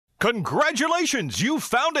Congratulations, you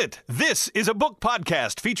found it! This is a book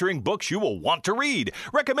podcast featuring books you will want to read,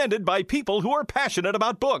 recommended by people who are passionate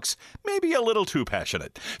about books, maybe a little too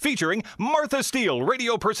passionate. Featuring Martha Steele,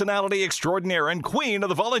 radio personality extraordinaire and queen of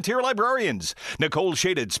the volunteer librarians, Nicole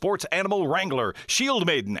Shaded, sports animal wrangler, shield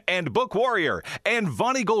maiden, and book warrior, and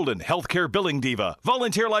Vonnie Golden, healthcare billing diva,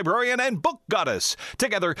 volunteer librarian, and book goddess.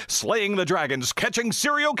 Together, slaying the dragons, catching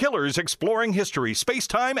serial killers, exploring history,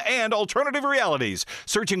 space-time, and alternative realities,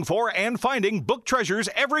 searching for and finding book treasures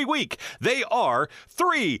every week. They are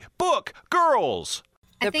 3 Book Girls.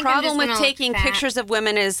 The problem with taking pictures of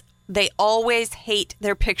women is they always hate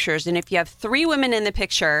their pictures. And if you have 3 women in the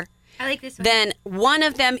picture, I like this one. Then one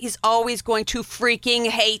of them is always going to freaking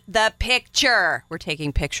hate the picture. We're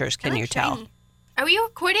taking pictures, can you tell? Are we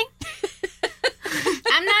recording?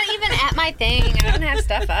 I'm not even at my thing. I don't have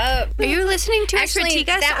stuff up. Are you listening to us critique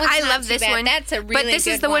us? That one's I not love too this bad. one. That's a really But this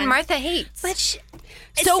good is the one one. Martha hates. But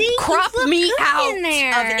So see, crop you look me good out in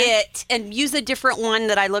there. of it and use a different one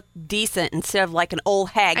that I look decent instead of like an old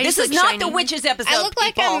hag. I This just is look not shiny. the witches episode. I look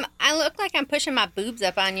people. like I'm pushing my boobs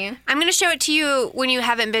up on you. I'm going to show it to you when you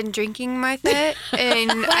haven't been drinking, Martha,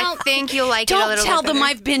 and I think you'll like it a Don't little tell bit them better.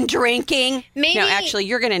 I've been drinking. Maybe- No, actually,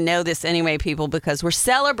 you're going to know this anyway, people, because we're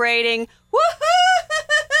celebrating.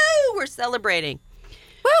 Woohoo! We're celebrating.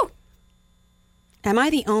 Woo! Am I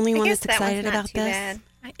the only one guess that's that one's excited not about too this? bad.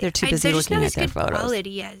 They're too busy they're just looking not at as their good photos.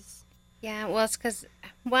 quality as... Yeah, well, it's because,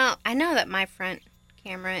 I know that my front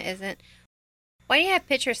camera isn't. Why do you have a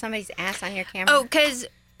picture of somebody's ass on your camera? Oh, because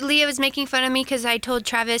Leah was making fun of me because I told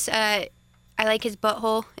Travis I like his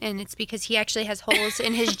butthole, and it's because he actually has holes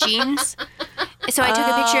in his jeans. So I took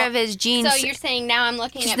a picture of his jeans. So you're saying now I'm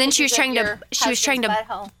looking at then she was pictures trying of your to husband's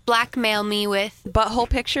butthole. blackmail me with Butthole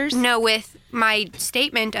pictures? with my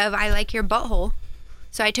statement of I like your butthole.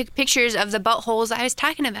 So I took pictures of the buttholes I was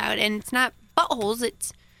talking about, and it's not buttholes.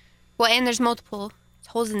 And there's multiple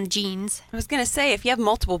holes in the jeans. I was going to say, if you have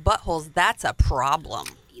multiple buttholes, that's a problem.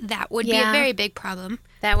 That would be Yeah. a very big problem.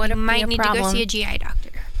 That would You be might a need to go problem. see a GI doctor.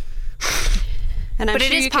 And I'm But it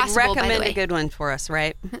sure is you could possible, by the recommend a way. good one for us,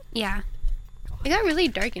 right? Yeah. It got really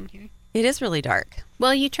dark in here. It is really dark.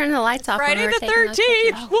 Well, you turn the lights off. Friday when we were the taking those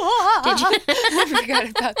 13th. pictures. Did you? I forgot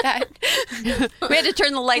about that. We had to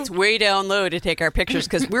turn the lights way down low to take our pictures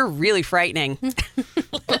because we're really frightening.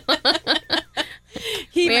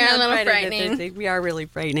 We are a little frightening. We are really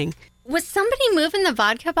frightening. Was somebody moving the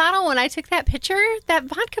vodka bottle when I took that picture? That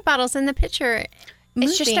vodka bottle's in the picture.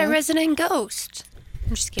 It's just our moving. resident ghost.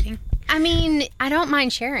 I'm just kidding. I mean, I don't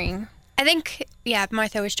mind sharing. I think,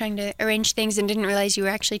 Martha was trying to arrange things and didn't realize you were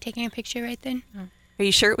actually taking a picture right then. Are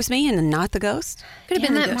you sure it was me and not the ghost? Could have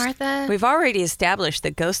been the Damn it, ghost. Martha. We've already established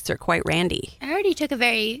that ghosts are quite randy. I already took a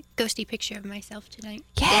very ghosty picture of myself tonight.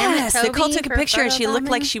 Yes, Toby, Nicole took a for picture and she looked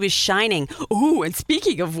like photobombing? she was shining. Ooh, and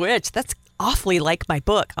speaking of which, that's awfully like my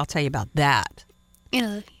book. I'll tell you about that You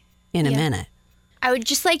know, in a minute. I would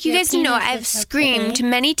just like you Your guys to know penis I've is so screamed pretty.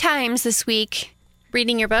 many times this week.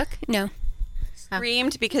 Reading your book? No,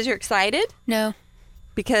 Screamed because you're excited? no.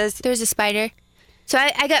 Because There was a spider. So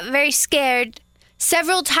I got very scared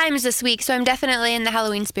several times this week, so I'm definitely in the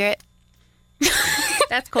Halloween spirit.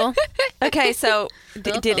 That's cool. okay, so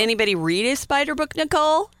did anybody read a spider book,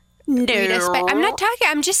 Nicole? No. I'm not talking.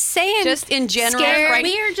 I'm just saying. Just in general, Scared. right?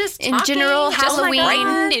 We are just In talking. general, Just Halloween.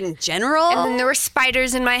 frightened in general. And then there were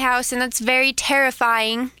spiders in my house, and that's very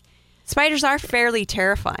terrifying. Spiders are fairly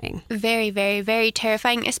terrifying. Very, very, very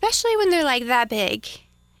terrifying, especially when they're like that big.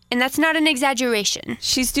 And that's not an exaggeration.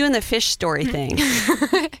 She's doing the fish story thing.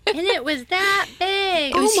 And it was that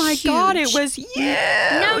big. was oh my God, it huge. was huge.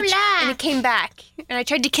 No And lie. it came back. And I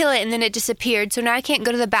tried to kill it, and then it disappeared. So now I can't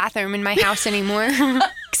go to the bathroom in my house anymore.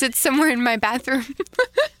 Because it's somewhere in my bathroom.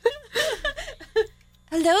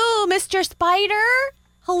 Hello, Mr. Spider.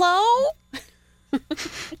 Hello?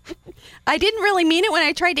 I didn't really mean it when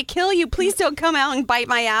I tried to kill you. Please don't come out and bite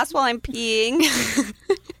my ass while I'm peeing.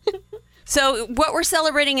 So what we're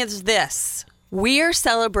celebrating is this. We are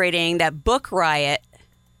celebrating that Book Riot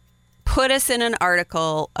put us in an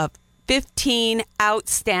article of 15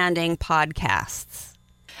 outstanding podcasts.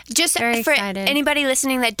 Just Very for excited. anybody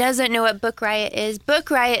listening that doesn't know what Book Riot is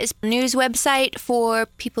a news website for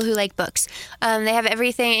people who like books. They have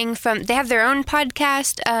everything from, they have their own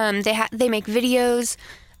podcast, they make videos,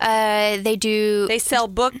 They sell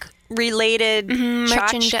book-related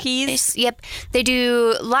tchotchkes. Yep. They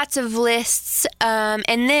do lots of lists, and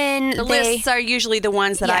then The lists are usually the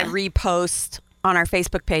ones that I Yeah. repost on our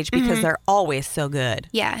Facebook page because they're always so good.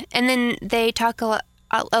 Yeah, and then they talk a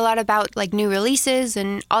lot about like new releases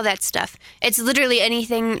and all that stuff. It's literally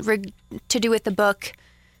anything to do with the book,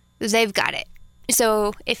 they've got it.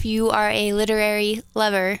 So if you are a literary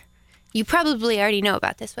lover you probably already know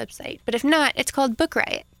about this website. But if not, it's called Book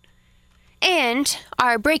Riot. And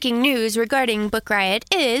our breaking news regarding Book Riot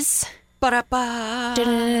is... Ba-da-ba.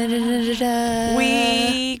 Da-da-da-da-da-da.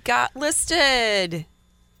 We got listed.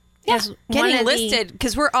 Yeah, Getting listed,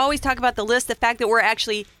 because we're always talking about the list, the fact that we're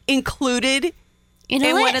actually included in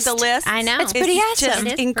one of the lists. I know. It's pretty awesome. Just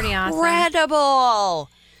It is pretty awesome. incredible.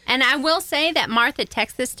 And I will say that Martha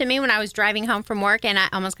texted this to me when I was driving home from work, and I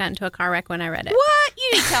almost got into a car wreck when I read it. What? You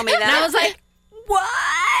didn't tell me that. And I was like,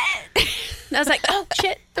 what? I was like, oh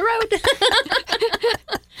shit, the road.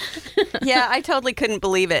 Yeah, I totally couldn't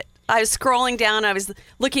believe it. I was scrolling down. I was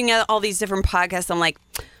looking at all these different podcasts. I'm like,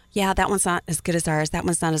 yeah, that one's not as good as ours. That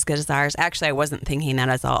one's not as good as ours. Actually, I wasn't thinking that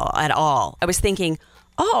at all. I was thinking,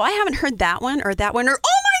 oh, I haven't heard that one or that one, or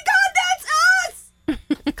oh my God,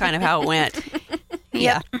 that's us. Kind of how it went.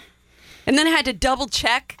 Yeah. And then I had to double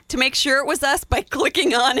check to make sure it was us by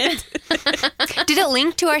clicking on it. Did it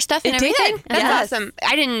link to our stuff and It did, everything? That's yes. awesome.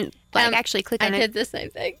 I didn't actually click on I it. did the same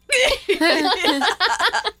thing.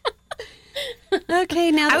 Okay,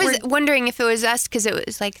 now that I was wondering if it was us because it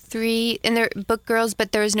was like 3 and they're book girls,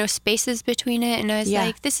 but there was no spaces between it, and I was Yeah.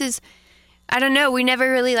 like, "This is, I don't know." We never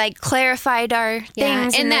really like clarified our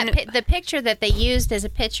things. and then that the picture that they used is a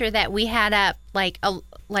picture that we had up like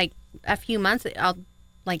a few months,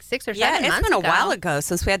 like 6 or 7 yeah, months it's been a ago. while ago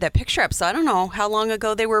since we had that picture up, so I don't know how long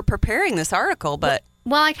ago they were preparing this article, but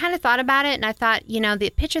Well, I kind of thought about it, and I thought,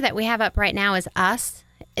 the picture that we have up right now is us.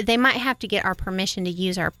 They might have to get our permission to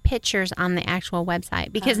use our pictures on the actual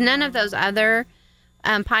website because none of those other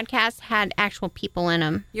podcasts had actual people in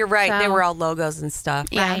them. you're right. They So- were all logos and stuff.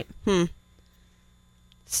 Right.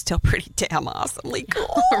 Still pretty damn awesomely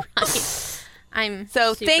cool. I'm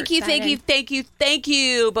So super excited. thank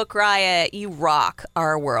you, Book Riot. You rock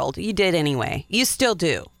our world. You did anyway. You still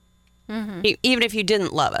do. Even if you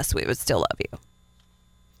didn't love us, we would still love you.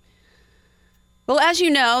 Well, as you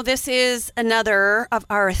know, this is another of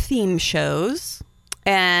our theme shows.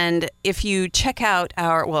 And if you check out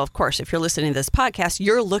of course, if you're listening to this podcast,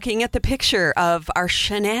 you're looking at the picture of our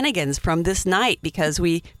shenanigans from this night because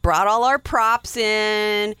we brought all our props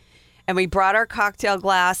in and we brought our cocktail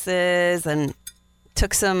glasses and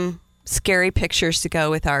took some scary pictures to go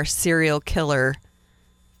with our serial killer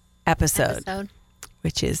episode.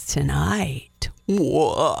 Which is tonight.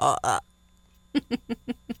 Whoa.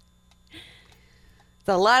 It's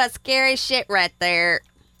a lot of scary shit right there.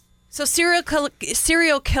 So serial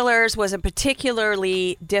killers was a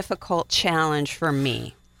particularly difficult challenge for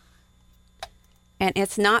me. And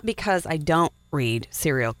it's not because I don't read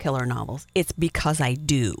serial killer novels. It's because I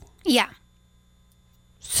do. yeah,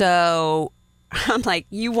 So I'm like,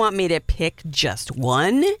 you want me to pick just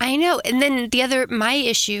one? I know. And then my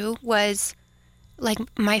issue was like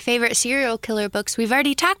my favorite serial killer books we've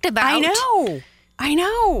already talked about. I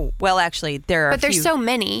know. Well, actually, there are But there's few. so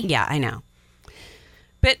many. Yeah, I know.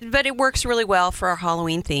 But it works really well for our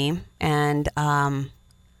Halloween theme. And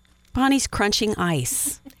Bonnie's crunching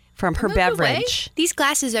ice from her beverage. These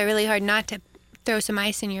glasses are really hard not to throw some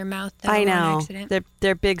ice in your mouth. Though, I on know. accident.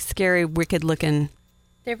 They're big, scary, wicked looking.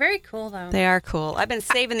 They're very cool, though. They are cool. I've been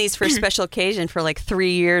saving these for a special occasion for like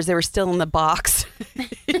 3 years. They were still in the box.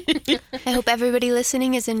 I hope everybody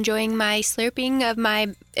listening is enjoying my slurping of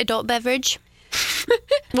my adult beverage.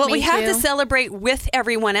 Well, Me we have to too. celebrate with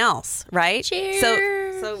everyone else, right? Cheers.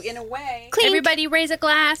 So in a way. Clink. Everybody raise a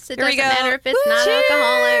glass. It Here we doesn't go. matter if it's not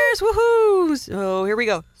alcoholic. Cheers! Woohoo! So here we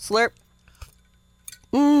go. Slurp.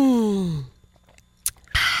 Mmm.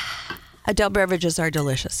 Adult beverages are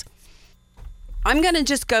delicious. I'm going to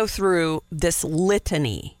just go through this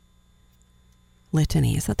litany.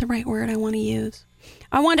 Litany, is that the right word I want to use?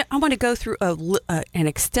 I want to go through an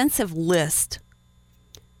extensive list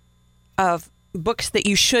of books that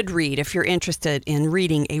you should read if you're interested in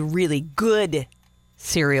reading a really good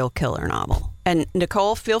serial killer novel. And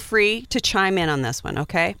Nicole, feel free to chime in on this one,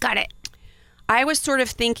 okay? Got it. I was sort of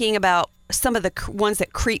thinking about some of the ones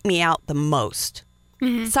that creep me out the most.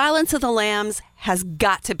 Silence of the Lambs has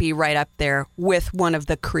got to be right up there with one of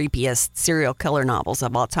the creepiest serial killer novels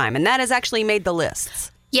of all time. And that has actually made the lists.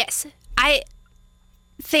 Yes, I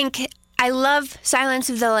think I love Silence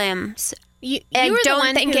of the Lambs. You I were the don't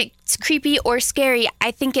one think who- it's creepy or scary. I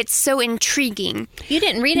think it's so intriguing. You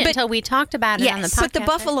didn't read it until we talked about it on the Yes, podcast. But the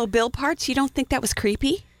Buffalo Bill parts, you don't think that was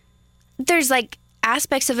creepy? There's like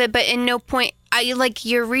aspects of it, but in no point,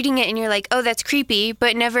 you're reading it and you're like, oh, that's creepy,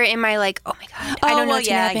 but never am I like, oh my god, I don't know what's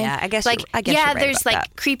gonna happen. Yeah, I guess like, you're right there's about like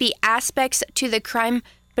that. creepy aspects to the crime,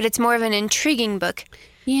 but it's more of an intriguing book.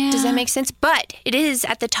 Yeah. Does that make sense? But it is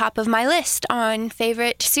at the top of my list on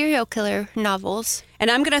favorite serial killer novels. And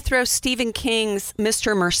I'm going to throw Stephen King's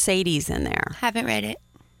Mr. Mercedes in there. Haven't read it.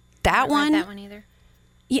 That I haven't one. read that one either.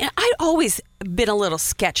 Yeah, I'd always been a little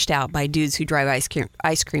sketched out by dudes who drive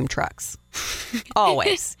ice cream trucks.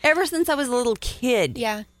 Always. Ever since I was a little kid.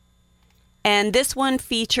 Yeah. And this one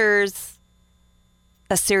features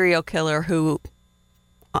a serial killer who,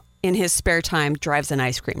 in his spare time, drives an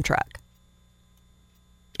ice cream truck.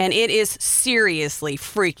 And it is seriously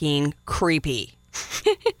freaking creepy.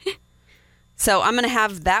 So I'm going to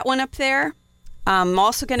have that one up there. I'm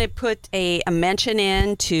also going to put a mention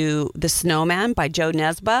in to The Snowman by Joe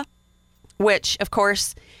Nesbø, which, of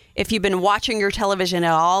course, if you've been watching your television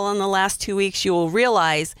at all in the last 2 weeks, you will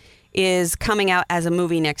realize is coming out as a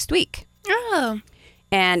movie next week. Oh.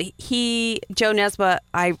 And Joe Nesbø,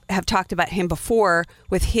 I have talked about him before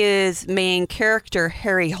with his main character,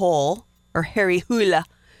 Harry Hole, or Harry Hula,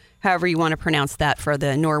 however you want to pronounce that for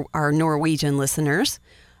our Norwegian listeners.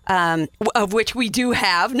 Of which we do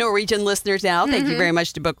have Norwegian listeners now. Thank you very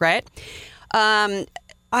much to Book Riot.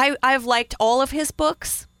 I've liked all of his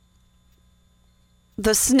books.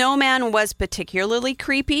 The Snowman was particularly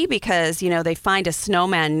creepy because, they find a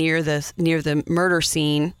snowman near the murder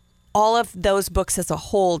scene. All of those books as a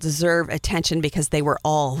whole deserve attention because they were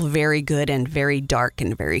all very good and very dark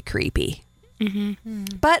and very creepy. Mm-hmm.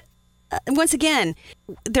 But once again,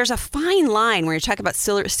 there's a fine line when you're talking about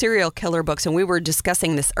serial killer books, and we were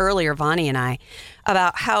discussing this earlier, Vonnie and I,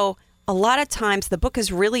 about how a lot of times the book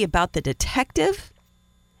is really about the detective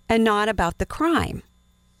and not about the crime.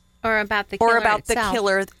 Or about the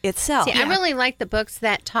killer itself. See, I really like the books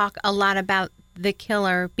that talk a lot about the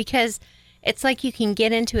killer because it's like you can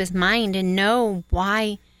get into his mind and know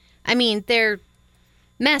why. I mean, they're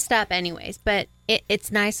messed up anyways, but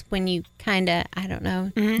it's nice when you kind of, I don't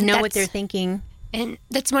know, know what they're thinking. And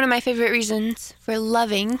that's one of my favorite reasons for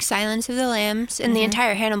loving Silence of the Lambs and the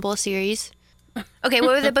entire Hannibal series. Okay, what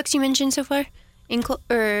were the books you mentioned so far?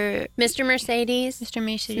 Mr. Mercedes? Mr.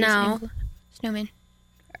 Mercedes. No. Snowman.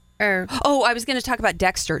 I was going to talk about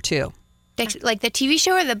Dexter, too. Like the TV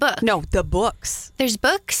show or the book? No, the books. There's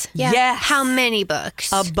books? Yeah. Yes. How many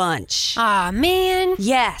books? A bunch. Aw, man.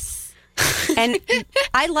 Yes. And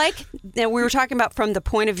I like, we were talking about from the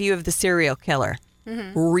point of view of the serial killer.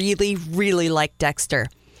 Mm-hmm. Really, really like Dexter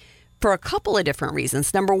for a couple of different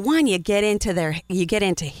reasons. Number one, you get into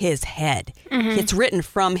his head. Mm-hmm. It's written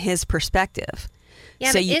from his perspective.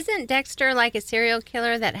 Yeah, so but isn't Dexter like a serial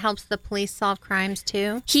killer that helps the police solve crimes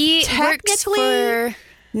too? He works for...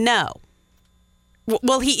 No.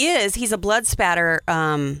 Well, he is. He's a blood spatter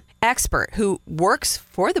expert who works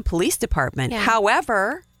for the police department. Yeah.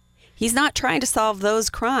 However, he's not trying to solve those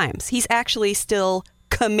crimes. He's actually still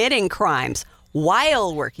committing crimes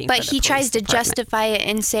while working for the police department. But he tries to justify it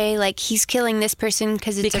and say, like, he's killing this person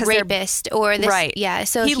because it's a rapist or this. Right. Yeah,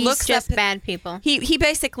 so he looks just bad people. He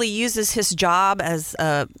basically uses his job as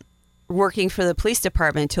working for the police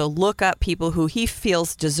department to look up people who he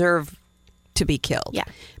feels deserve to be killed. Yeah.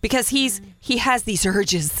 Because he has these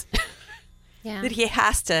urges that he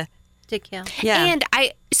has to kill. Yeah. And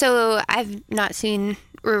I've not seen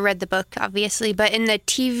or read the book, obviously, but in the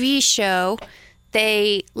TV show,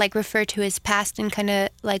 they like refer to his past and kind of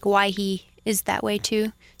like why he is that way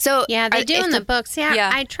too. So yeah, they do in the books.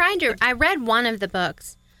 Yeah, I read one of the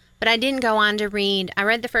books, but I didn't go on to read. I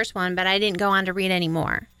read the first one, but I didn't go on to read any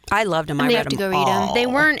more. I loved them. I read them all. They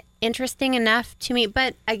weren't interesting enough to me,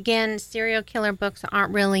 but again, serial killer books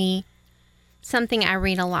aren't really something I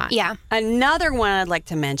read a lot. Yeah. Another one I'd like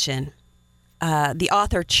to mention, the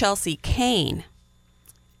author Chelsea Cain.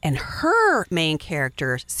 And her main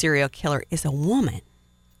character, serial killer, is a woman.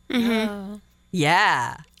 Mm-hmm. Oh.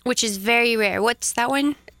 Yeah. Which is very rare. What's that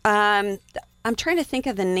one? I'm trying to think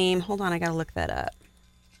of the name. Hold on, I got to look that up.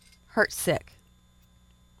 Heartsick.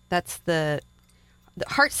 That's the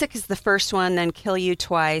Heartsick is the first one, then Kill You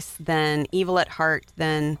Twice, then Evil at Heart,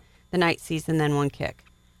 then The Night Season, then One Kick.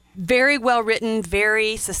 Very well written,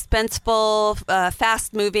 very suspenseful,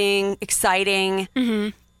 fast moving, exciting,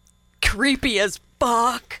 creepy as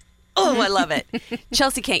fuck. Oh, I love it.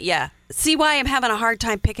 Chelsea Cain, yeah. See why I'm having a hard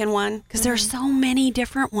time picking one? Because there are so many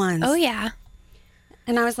different ones. Oh, yeah.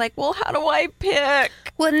 And I was like, well, how do I pick?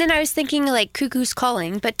 Well, and then I was thinking like Cuckoo's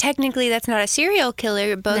Calling, but technically that's not a serial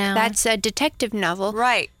killer book. No. That's a detective novel.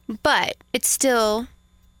 Right. But it's still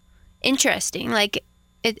interesting. Like,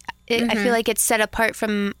 I feel like it's set apart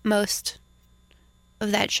from most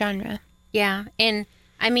of that genre. Yeah, and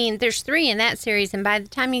I mean, there's 3 in that series, and by the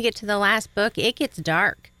time you get to the last book, it gets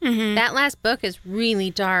dark. Mm-hmm. That last book is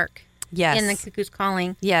really dark. Yes. In the Cuckoo's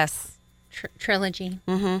Calling. Yes. Trilogy.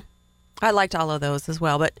 Mm-hmm. I liked all of those as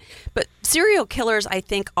well. But serial killers, I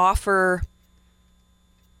think, offer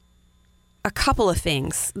a couple of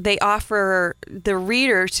things. They offer the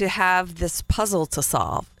reader to have this puzzle to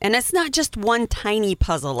solve. And it's not just one tiny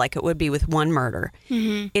puzzle like it would be with one murder.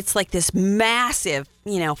 Mm-hmm. It's like this massive,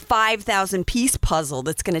 5,000 piece puzzle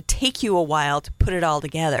that's going to take you a while to put it all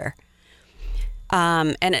together.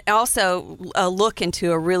 And it also a look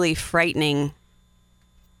into a really frightening,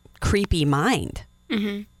 creepy mind.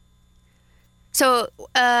 Mm-hmm. So,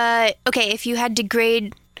 okay, if you had to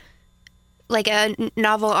grade like a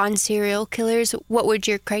novel on serial killers, what would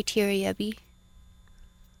your criteria be?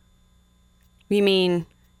 You mean?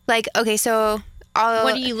 Like, okay, so...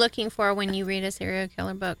 what are you looking for when you read a serial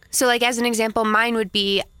killer book? So, like, as an example, mine would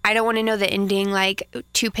be, I don't want to know the ending, like,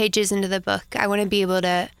 2 pages into the book. I want to be able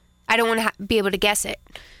to... I don't want to be able to guess it.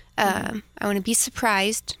 I want to be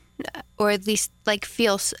surprised, or at least, like,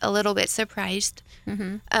 feel a little bit surprised.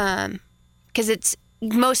 Mm-hmm. Because it's...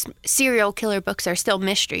 Most serial killer books are still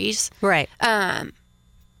mysteries. Right. I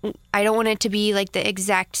don't want it to be like the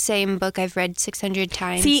exact same book I've read 600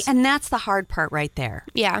 times. See, and that's the hard part right there.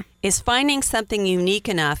 Yeah. Is finding something unique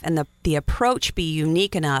enough and the approach be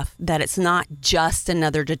unique enough that it's not just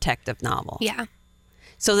another detective novel. Yeah.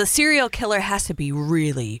 So the serial killer has to be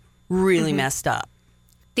really, really messed up.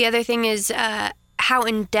 The other thing is how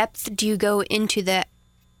in depth do you go into the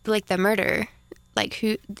murder? Like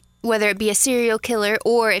who... Whether it be a serial killer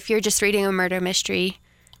or if you're just reading a murder mystery.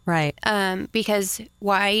 Right. Because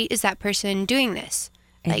why is that person doing this?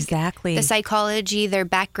 Like, exactly. The psychology, their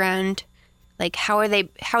background, like how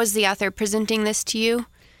is the author presenting this to you?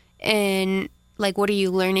 And like what are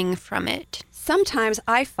you learning from it? Sometimes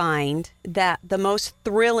I find that the most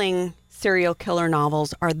thrilling serial killer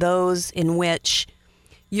novels are those in which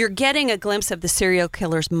you're getting a glimpse of the serial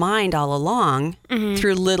killer's mind all along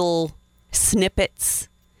through little snippets.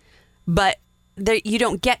 But you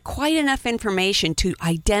don't get quite enough information to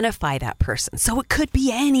identify that person. So it could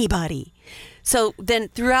be anybody. So then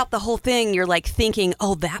throughout the whole thing, you're like thinking,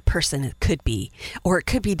 oh, that person it could be. Or it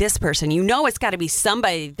could be this person. It's got to be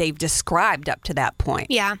somebody they've described up to that point.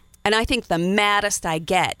 Yeah. And I think the maddest I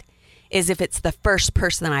get is if it's the first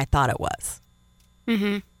person I thought it was.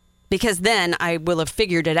 Mm-hmm. Because then I will have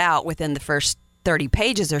figured it out within the first 30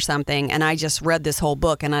 pages or something. And I just read this whole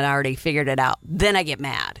book and I'd already figured it out. Then I get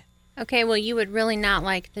mad. Okay, well, you would really not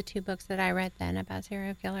like the 2 books that I read then about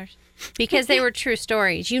serial killers because they were true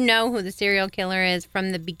stories. You know who the serial killer is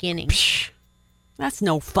from the beginning. Psh, that's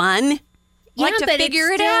no fun. Yeah, like to but figure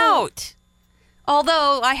it's it out.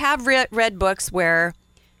 Although I have read books where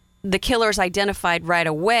the killer's identified right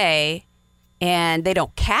away and they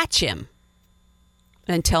don't catch him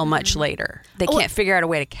until much later. They can't figure out a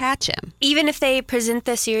way to catch him. Even if they present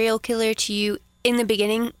the serial killer to you in the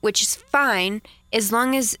beginning, which is fine, as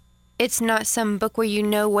long as it's not some book where you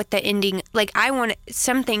know what the ending... Like, I want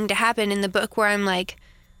something to happen in the book where I'm like,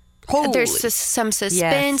 there's some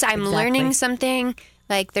suspense, I'm learning something.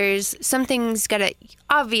 Like, something's got to...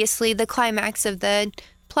 Obviously, the climax of the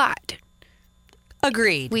plot.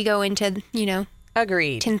 Agreed. We go into,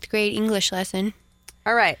 Agreed. 10th grade English lesson.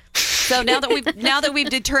 All right. So now that we've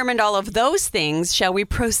determined all of those things, shall we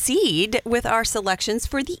proceed with our selections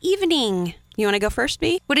for the evening? You want to go first,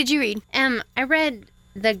 Bea? What did you read? I read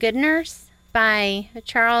The Good Nurse by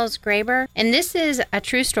Charles Graeber, and this is a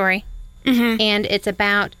true story. Mm-hmm. And it's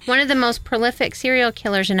about one of the most prolific serial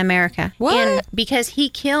killers in America. What? And because he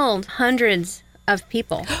killed hundreds of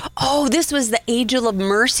people. Oh, this was the Angel of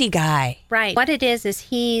Mercy guy. Right. What it is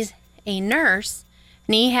he's a nurse,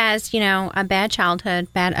 and he has, a bad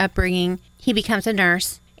childhood, bad upbringing. He becomes a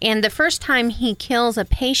nurse. And the first time he kills a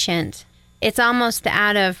patient, it's almost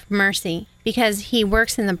out of mercy because he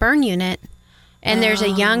works in the burn unit. And there's a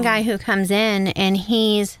young guy who comes in, and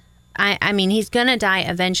he's going to die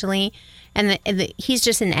eventually. And he's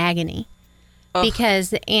just in agony.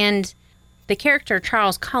 Because, and the character,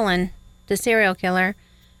 Charles Cullen, the serial killer,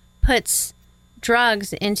 puts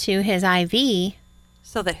drugs into his IV.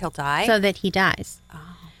 So that he'll die? So that he dies.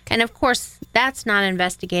 Oh, okay. And of course, that's not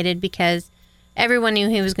investigated because everyone knew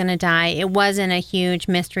he was going to die. It wasn't a huge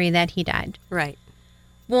mystery that he died. Right.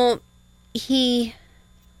 Well, he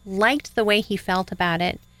liked the way he felt about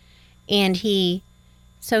it, and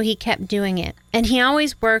so he kept doing it. And he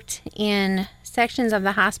always worked in sections of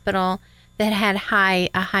the hospital that had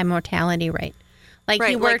a high mortality rate. Like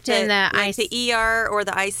he worked in the ER or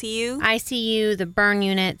the ICU? ICU, the burn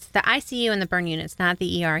units, the ICU and the burn units, not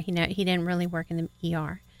the ER. He didn't really work in the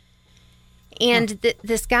ER. And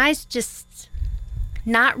this guy's just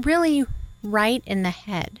not really right in the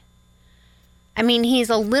head. I mean, he's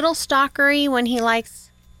a little stalkery when he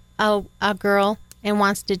likes a girl and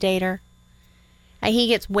wants to date her. He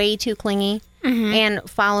gets way too clingy and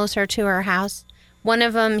follows her to her house One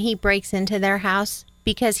of them, he breaks into their house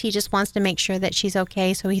because he just wants to make sure that she's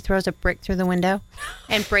okay. So he throws a brick through the window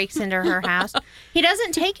and breaks into her house. He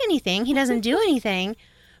doesn't take anything. He doesn't do anything.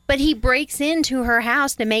 But he breaks into her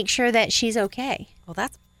house to make sure that she's okay. Well,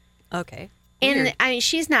 that's okay. And Weird. I mean,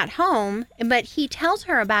 she's not home, but he tells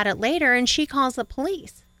her about it later and she calls the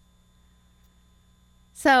police.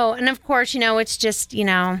 So, and of course, it's just,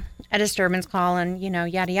 a disturbance call and,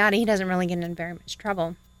 yada, yada. He doesn't really get in very much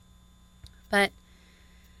trouble. But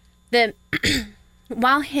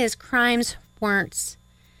while his crimes weren't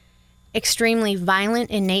extremely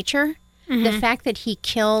violent in nature, the fact that he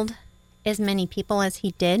killed as many people as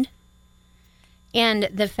he did, and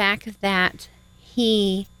the fact that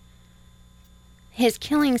his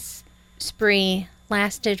killing spree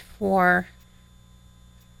lasted for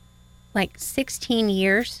like 16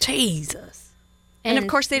 years. Jesus. And of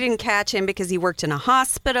course, they didn't catch him because he worked in a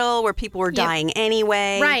hospital where people were dying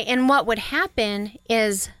anyway. Right. And what would happen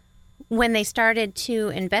is when they started to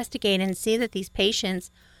investigate and see that these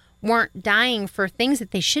patients weren't dying for things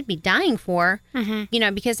that they should be dying for,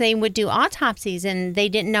 because they would do autopsies and they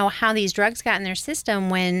didn't know how these drugs got in their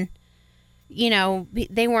system when,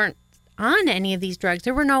 they weren't on any of these drugs.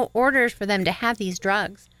 There were no orders for them to have these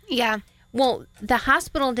drugs. Yeah. Well, the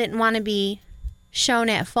hospital didn't want to be shown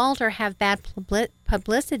at fault or have bad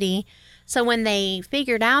publicity. So when they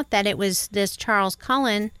figured out that it was this Charles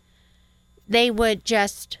Cullen, they would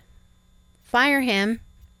just fire him.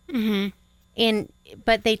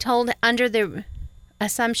 But they told under the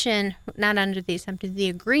assumption, not under the assumption, the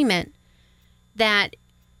agreement that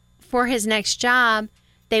for his next job,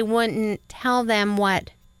 they wouldn't tell them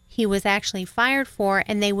what he was actually fired for,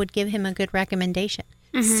 and they would give him a good recommendation.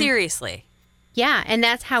 Seriously. Yeah, and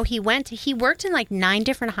that's how he went. He worked in like 9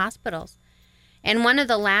 different hospitals. And one of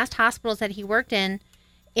the last hospitals that he worked in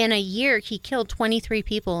a year, he killed 23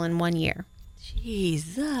 people in 1 year.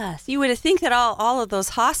 Jesus. You would have think that all of those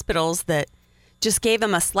hospitals that just gave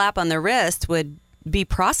him a slap on the wrist would be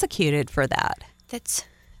prosecuted for that. That's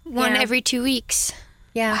one every 2 weeks.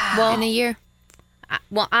 Yeah. Wow. Well, In a year.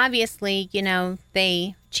 Well, obviously,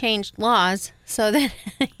 they changed laws so that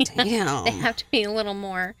Damn. they have to be a little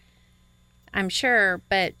more, I'm sure.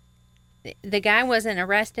 But the guy wasn't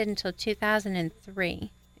arrested until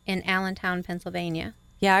 2003 in Allentown, Pennsylvania.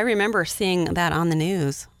 Yeah, I remember seeing that on the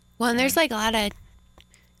news. Well, and there's like a lot of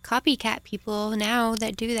copycat people now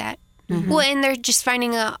that do that. Well, and they're just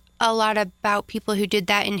finding a lot about people who did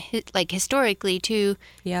that historically too.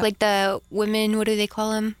 Yeah. Like the women, what do they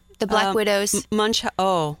call them? The Black Widows.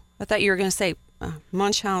 I thought you were going to say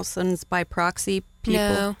Munchausen's by proxy people.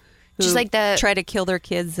 No. Who Just like the try to kill their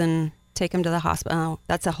kids and take them to the hospital. Oh,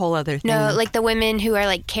 that's a whole other thing. No, like the women who are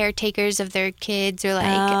like caretakers of their kids, or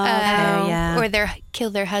like, or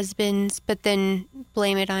kill their husbands, but then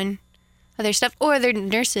blame it on other stuff, or they're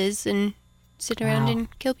nurses and sit around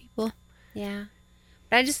and kill people. Yeah.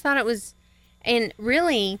 But I just thought it was, and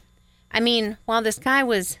really, I mean, while this guy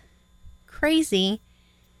was crazy,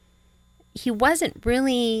 he wasn't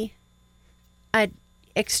really a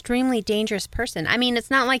extremely dangerous person. I mean, it's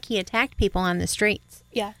not like he attacked people on the streets.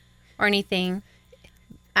 Yeah. Or anything.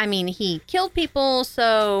 I mean, he killed people,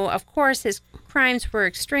 so of course his crimes were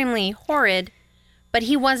extremely horrid, but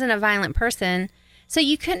he wasn't a violent person. So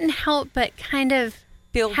you couldn't help but kind of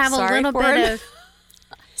have a little bit of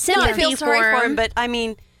sympathy I feel sorry for for him, but I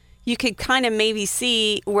mean, you could kind of maybe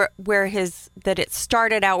see where that it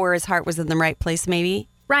started out where his heart was in the right place, maybe.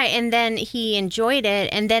 Right, and then he enjoyed it,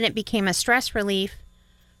 and then it became a stress relief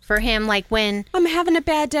for him, like when... I'm having a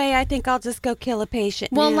bad day, I think I'll just go kill a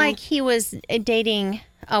patient. Well, now. like he was dating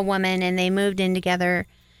a woman, and they moved in together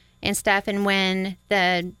and stuff, and when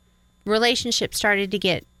the relationship started to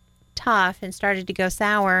get tough and started to go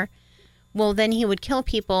sour, well, then he would kill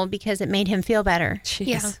people because it made him feel better. Jeez.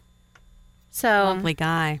 Yeah. So Lovely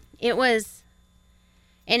guy. it was,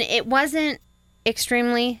 and it wasn't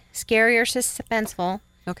extremely scary or suspenseful.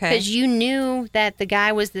 Okay. Because you knew that the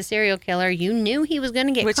guy was the serial killer. You knew he was going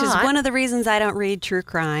to get Which caught. is one of the reasons I don't read true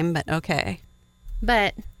crime, but okay.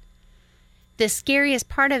 But the scariest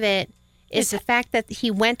part of it is the fact that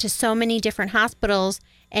he went to so many different hospitals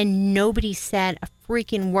and nobody said a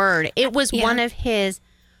freaking word. It was one of his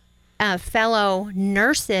fellow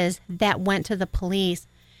nurses that went to the police,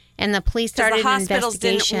 and the police started the an hospitals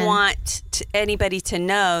investigation. didn't want anybody to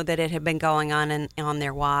know that it had been going on on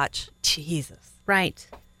their watch. Jesus. Right.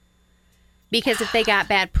 Because if they got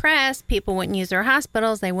bad press, people wouldn't use their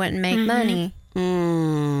hospitals. They wouldn't make money.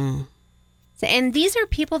 Mm. So, and these are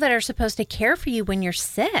people that are supposed to care for you when you're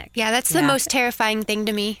sick. Yeah, that's the most terrifying thing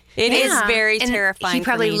to me. It is Yeah. very And terrifying. He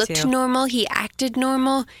probably for me looked too. normal. He acted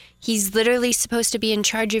normal. He's literally supposed to be in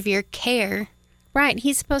charge of your care. Right.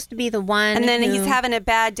 He's supposed to be the one. And then who- he's having a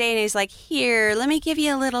bad day and he's like, here, let me give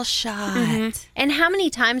you a little shot. And how many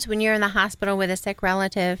times when you're in the hospital with a sick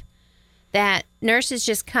relative that nurses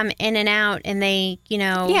just come in and out and they,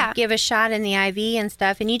 give a shot in the IV and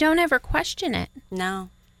stuff, and you don't ever question it. No.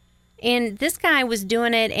 And this guy was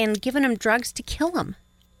doing it and giving him drugs to kill him.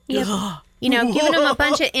 Giving him a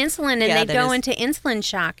bunch of insulin, and Yeah, they'd that go is- into insulin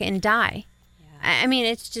shock and die. I mean,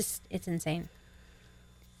 it's insane.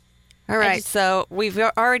 All right, so we've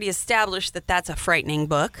already established that that's a frightening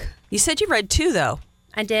book. You said you read 2, though.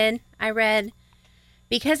 I did. I read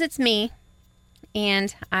Because It's Me,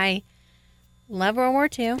 and I love World War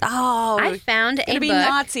II. Oh, I found a gonna be book,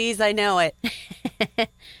 Nazis. I know it.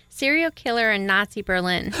 Serial Killer in Nazi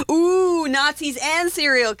Berlin, Ooh, Nazis and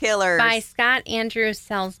serial killers. by Scott Andrew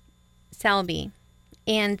Selby.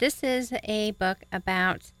 And this is a book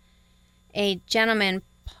about a gentleman,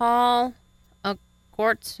 Paul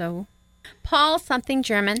Agorzo. Paul something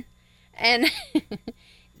German. And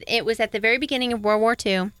it was at the very beginning of World War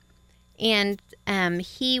II. And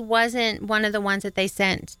he wasn't one of the ones that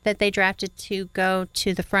they drafted to go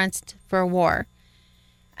to the front for war.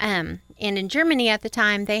 And in Germany at the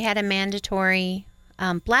time, they had a mandatory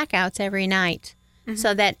blackouts every night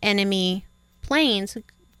so that enemy planes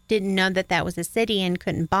didn't know that was a city and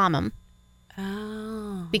couldn't bomb them.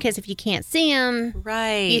 Oh, Because if you can't see them,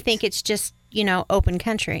 right. you think it's just, open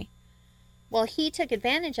country. Well, he took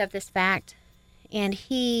advantage of this fact, and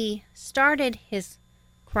he started his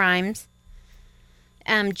crimes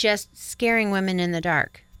just scaring women in the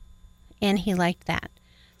dark. And he liked that.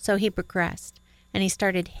 So he progressed, and he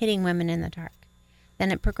started hitting women in the dark.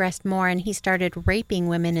 Then it progressed more, and he started raping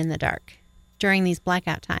women in the dark during these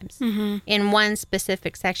blackout times. In one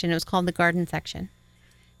specific section, it was called the garden section.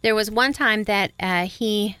 There was one time that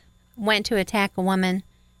he went to attack a woman,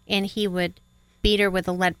 and he would beat her with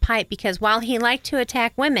a lead pipe, because while he liked to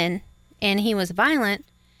attack women and he was violent,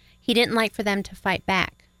 he didn't like for them to fight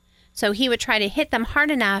back. So he would try to hit them hard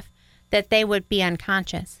enough that they would be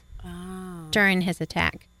unconscious during his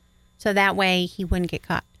attack. So that way he wouldn't get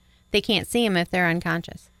caught. They can't see him if they're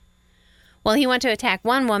unconscious. Well, he went to attack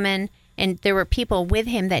one woman, and there were people with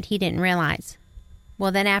him that he didn't realize.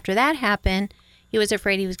 Well, then after that happened, he was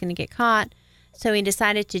afraid he was going to get caught. So he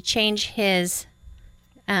decided to change his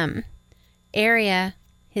area,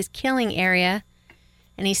 his killing area,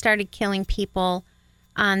 and he started killing people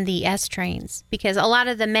on the S trains, because a lot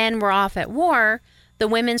of the men were off at war. The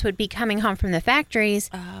women's would be coming home from the factories,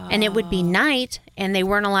 and it would be night, and they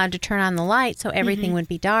weren't allowed to turn on the light, so everything would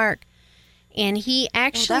be dark. And he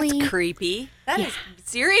actually... that's creepy. That is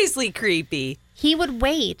seriously creepy. He would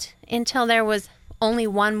wait until there was only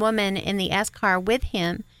one woman in the S car with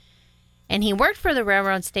him, and he worked for the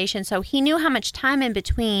railroad station, so he knew how much time in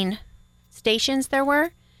between stations there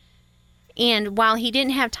were. And while he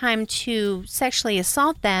didn't have time to sexually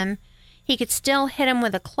assault them, he could still hit him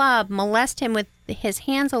with a club, molest him with his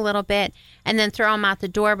hands a little bit, and then throw him out the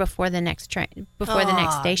door before the next train, before the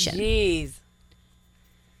next station. Jeez.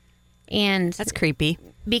 And That's creepy.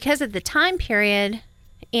 because of the time period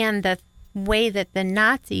and the way that the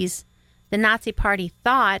Nazi party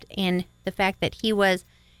thought, and the fact that he was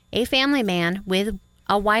a family man with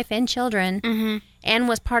a wife and children and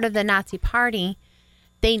was part of the Nazi party,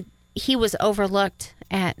 he was overlooked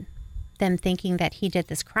at them thinking that he did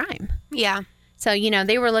this crime. Yeah. So,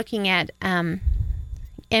 they were looking at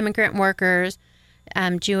immigrant workers,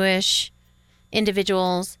 Jewish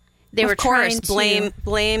individuals. They were of course, trying to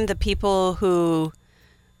blame the people who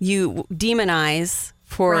you demonize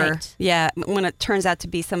for, Right. when it turns out to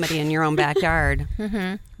be somebody in your own backyard.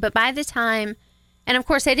 But by the time, and of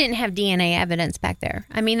course they didn't have DNA evidence back there.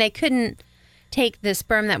 I mean, they couldn't take the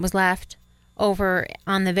sperm that was left over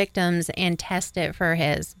on the victims and test it for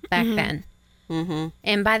his back then.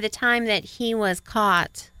 And by the time that he was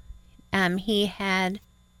caught, he had,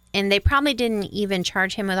 and they probably didn't even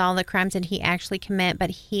charge him with all the crimes that he actually commit, but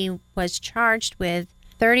he was charged with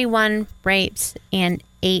 31 rapes and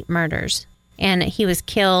 8 murders. And he was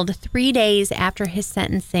killed 3 days after his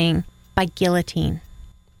sentencing by guillotine.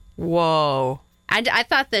 Whoa. I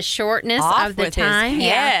thought the shortness Off of the with his time.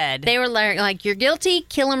 head. They were like, you're guilty,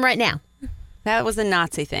 kill him right now. That was a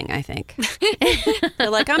Nazi thing, I think.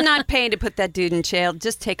 They're like, I'm not paying to put that dude in jail.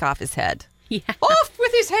 Just take off his head. Yeah. Off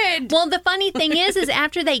with his head. Well, the funny thing is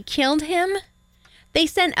after they killed him, they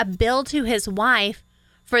sent a bill to his wife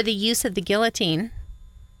for the use of the guillotine.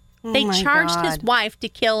 They my charged his God. wife to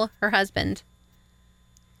kill her husband.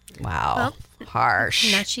 Wow.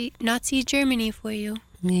 Harsh. Nazi Germany for you.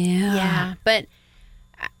 Yeah. But,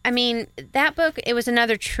 I mean, that book, it was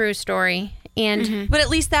another true story. And But at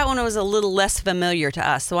least that one was a little less familiar to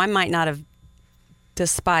us, so I might not have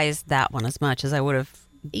despised that one as much as I would have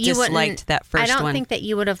You wouldn't- disliked that first one. I don't think that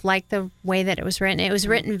you would have liked the way that it was written. It was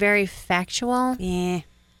written very factual, Yeah.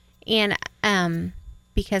 and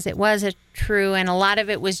because it was a true, and a lot of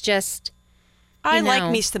it was just. I You like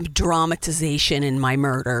know. me some dramatization in my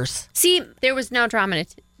murders. See, There was no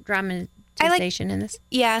dramatization in this.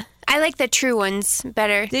 yeah, I like the true ones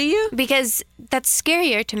better. Do you? Because that's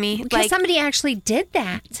scarier to me. Because Like, somebody actually did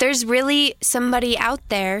that. there's really somebody out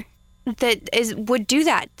there that would do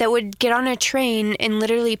that. That would get on a train and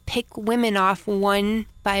literally pick women off one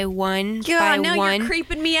by one by now one. you're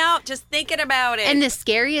creeping me out just thinking about it. And the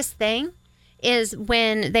scariest thing is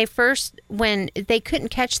when they couldn't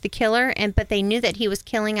catch the killer, but they knew that he was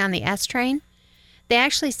killing on the S train. They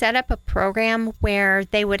actually set up a program where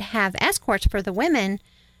they would have escorts for the women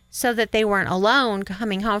so that they weren't alone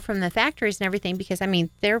coming home from the factories and everything, because, I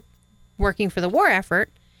mean, they're working for the war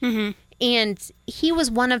effort. Mm-hmm. And he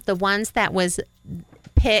was one of the ones that was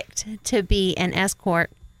picked to be an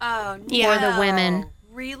escort oh, no. Yeah. for the women.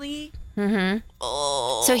 Really?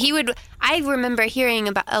 So he would. I remember hearing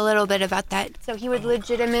about a little bit about that. So he would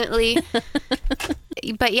legitimately.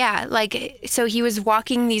 But yeah, like, so he was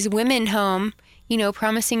walking these women home, you know,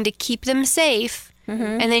 promising to keep them safe,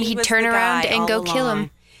 and then he'd was turn the around guy and all go kill along.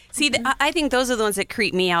 him. See, I think those are the ones that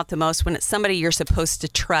creep me out the most, when it's somebody you're supposed to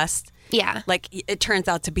trust. Yeah. Like, it turns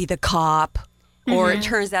out to be the cop, or it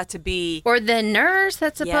turns out to be Or the nurse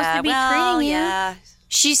that's supposed to be treating you. Yeah.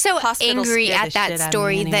 She's so Hospital angry scared at the that shit out of me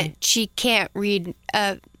story anyway. that she can't read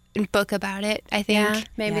a book about it, I think. Yeah,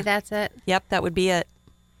 maybe Yeah. that's it. Yep, that would be it.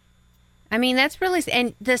 I mean, that's really,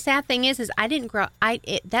 and the sad thing is I didn't grow.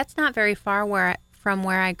 That's not very far from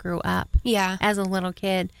where I grew up. Yeah. As a little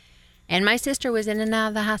kid, and my sister was in and out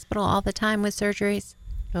of the hospital all the time with surgeries.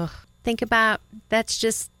 Ugh. Think about that's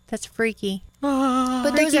freaky.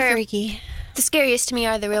 But those are freaky. the scariest to me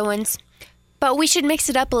are the real ones. But we should mix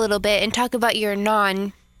it up a little bit and talk about your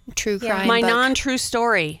non-true crime My book. non-true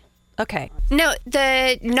story. Okay. No,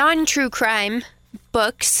 the non-true crime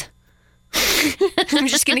books. I'm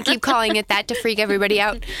just going to keep calling it that to freak everybody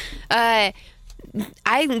out.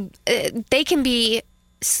 They can be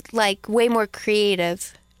like way more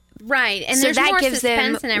creative. Right, and So there's that more gives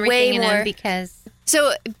them suspense and everything way in more- them because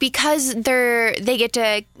So because they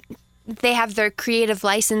have their creative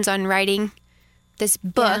license on writing this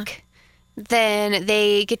book, then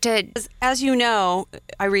they get to. As you know,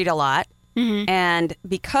 I read a lot. And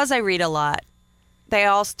because I read a lot, they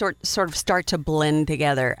all sort of start to blend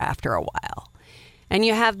together after a while. And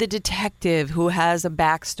you have the detective who has a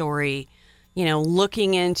backstory, you know,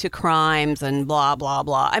 looking into crimes and blah, blah,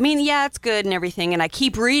 blah. I mean, yeah, it's good and everything. And I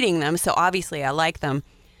keep reading them, so obviously I like them.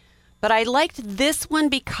 But I liked this one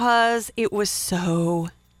because it was so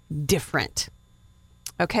different.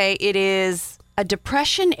 Okay, it is a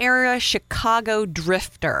Depression-era Chicago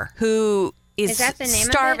drifter who is that the name of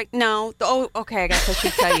it? starving. No. Oh, okay, I guess I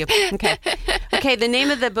should tell you. Okay, the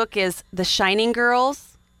name of the book is The Shining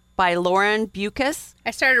Girls by Lauren Bucas.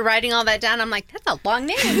 I started writing all that down. I'm like, that's a long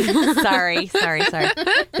name. Sorry.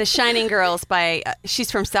 The Shining Girls by,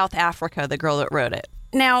 she's from South Africa, the girl that wrote it.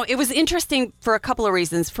 Now, it was interesting for a couple of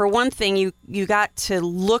reasons. For one thing, you got to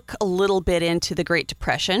look a little bit into the Great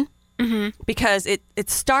Depression because it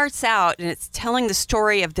starts out and it's telling the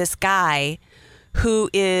story of this guy who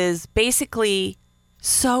is basically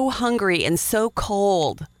so hungry and so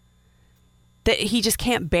cold that he just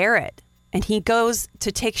can't bear it. And he goes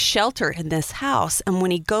to take shelter in this house. And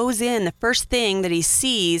when he goes in, the first thing that he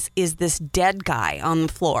sees is this dead guy on the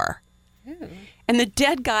floor. And the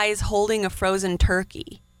dead guy is holding a frozen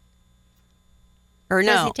turkey. Or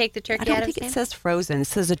no. Does he take the turkey I don't out of think his it hand? says frozen. It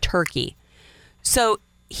says a turkey. So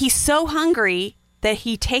he's so hungry that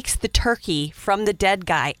he takes the turkey from the dead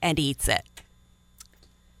guy and eats it.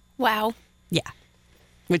 Wow. Yeah.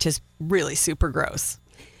 Which is really super gross.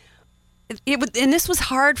 And this was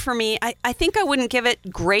hard for me. I think I wouldn't give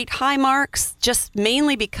it great high marks, just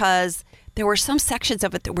mainly because there were some sections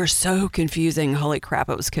of it that were so confusing. Holy crap,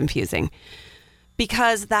 it was confusing.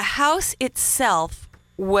 Because the house itself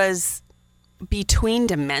was between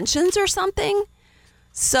dimensions or something.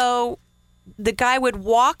 So the guy would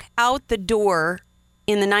walk out the door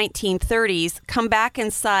in the 1930s, come back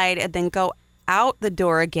inside, and then go out the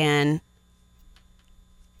door again.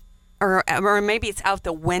 Or maybe it's out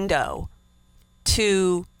the window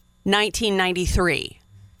to 1993.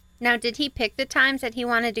 Now, did he pick the times that he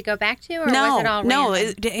wanted to go back to, or No, was it all no,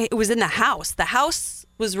 random? it was in the house. The house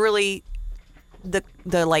was really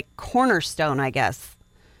the like cornerstone, I guess,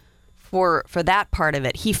 for that part of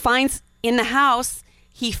it. He finds in the house,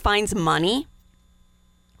 he finds money,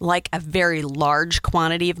 like a very large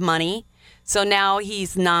quantity of money. So now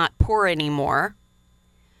he's not poor anymore.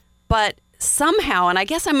 But somehow, and I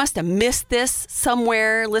guess I must have missed this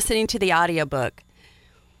somewhere listening to the audiobook,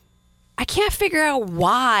 I can't figure out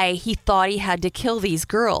why he thought he had to kill these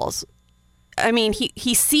girls. I mean,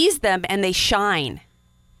 he sees them and they shine.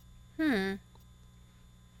 And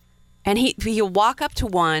he'll walk up to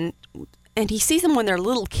one and he sees them when they're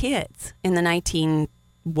little kids in the 19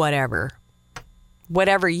 whatever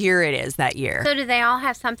year it is that year. So do they all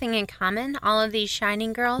have something in common, all of these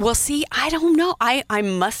shining girls? Well, see, I don't know. I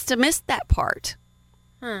must have missed that part.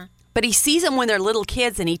 But he sees them when they're little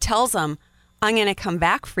kids and he tells them, I'm going to come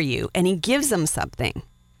back for you. And he gives them something.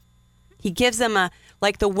 He gives them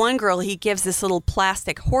like the one girl he gives this little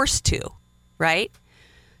plastic horse to, right?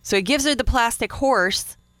 So he gives her the plastic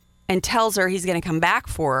horse and tells her he's going to come back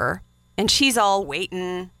for her. And she's all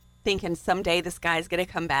waiting, thinking someday this guy's going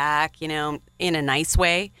to come back, you know, in a nice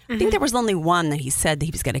way. I think there was only one that he said that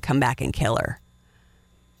he was going to come back and kill her.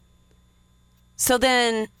 So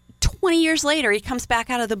then 20 years later, he comes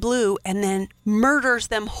back out of the blue and then murders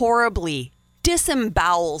them horribly,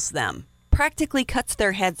 disembowels them, practically cuts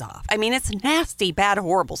their heads off. I mean, it's nasty, bad,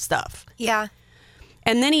 horrible stuff. Yeah.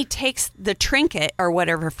 And then he takes the trinket or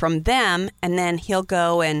whatever from them, and then he'll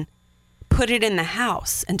go and put it in the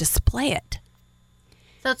house and display it.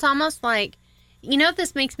 So it's almost like, you know what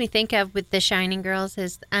this makes me think of with the Shining Girls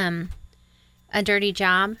is A Dirty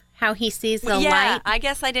Job, how he sees the light. I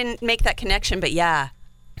guess I didn't make that connection, but yeah.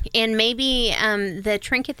 And maybe the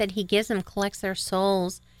trinket that he gives them collects their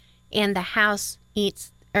souls, and the house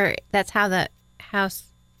eats, or that's how the house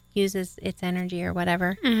uses its energy or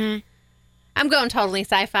whatever. I'm going totally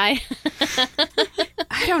sci-fi.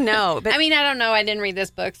 I don't know. But I mean, I don't know. I didn't read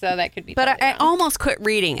this book, so that could be. But totally I wrong. almost quit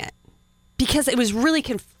reading it because it was really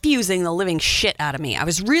confusing the living shit out of me. I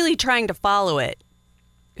was really trying to follow it,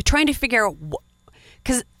 trying to figure out,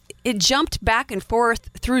 because it jumped back and forth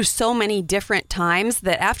through so many different times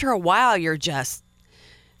that after a while you're just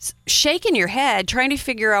shaking your head trying to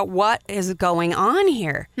figure out what is going on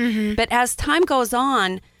here. But as time goes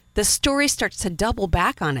on, the story starts to double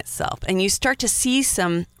back on itself and you start to see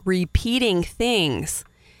some repeating things.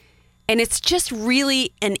 And it's just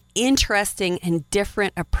really an interesting and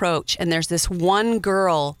different approach. And there's this one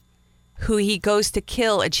girl who he goes to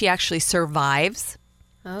kill and she actually survives.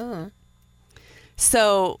 Oh.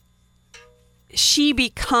 So she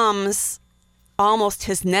becomes almost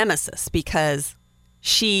his nemesis because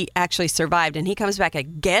she actually survived, and he comes back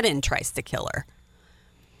again and tries to kill her.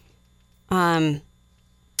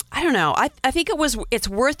 I don't know. I think it's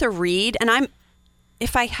worth a read, and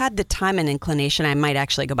if I had the time and inclination, I might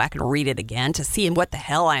actually go back and read it again to see what the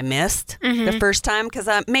hell I missed the first time, because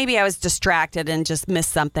maybe I was distracted and just missed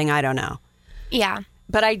something. I don't know. Yeah.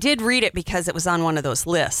 But I did read it because it was on one of those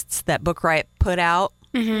lists that Book Riot put out.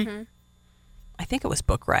 I think it was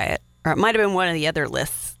Book Riot, or it might have been one of the other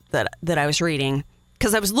lists that I was reading,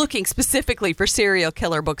 because I was looking specifically for serial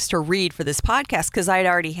killer books to read for this podcast because I'd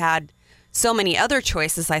already had so many other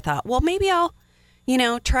choices. I thought, well, maybe I'll,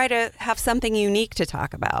 try to have something unique to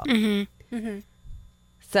talk about.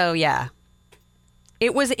 So, yeah.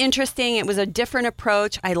 It was interesting. It was a different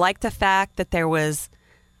approach. I liked the fact that there was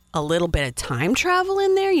a little bit of time travel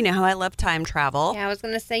in there. You know how I love time travel. Yeah, I was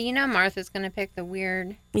going to say, Martha's going to pick the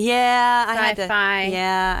weird Yeah, I had sci-fi, to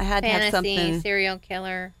have fantasy, something serial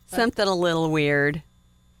killer. But something a little weird.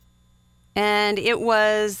 And it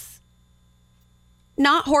was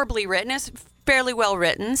not horribly written. It's fairly well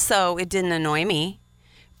written, so it didn't annoy me.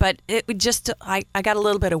 But it would just, I got a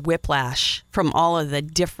little bit of whiplash from all of the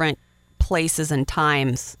different places and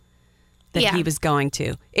times that he was going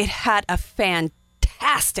to. It had a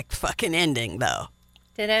fantastic fucking ending, though.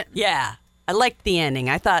 Did it? Yeah. I liked the ending.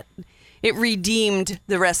 I thought it redeemed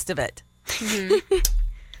the rest of it.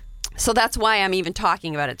 So that's why I'm even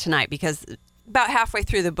talking about it tonight, because about halfway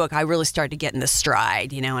through the book, I really started to get in the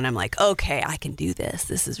stride, and I'm like, okay, I can do this.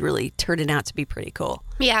 This is really turning out to be pretty cool.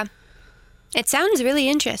 Yeah. It sounds really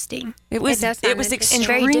interesting. It was does sound And interesting.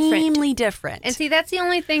 very different. extremely different. And see, that's the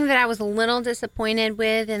only thing that I was a little disappointed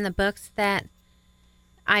with in the books that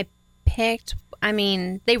I picked. I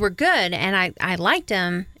mean, they were good, and I liked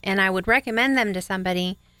them, and I would recommend them to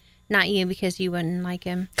somebody. Not you, because you wouldn't like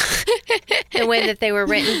them. The way that they were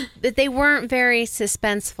written. But they weren't very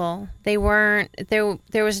suspenseful. They weren't,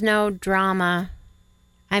 there was no drama.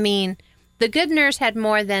 I mean, The Good Nurse had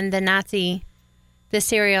more than the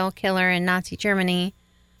serial killer in Nazi Germany.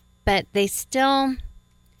 But they still,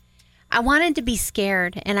 I wanted to be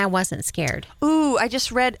scared, and I wasn't scared. Ooh, I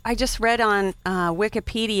just read on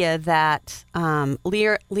Wikipedia that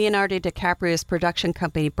Leonardo DiCaprio's production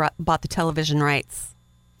company bought the television rights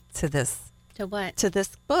to this To what? to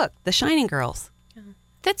this book, The Shining Girls.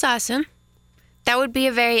 That's awesome. That would be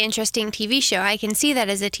a very interesting TV show. I can see that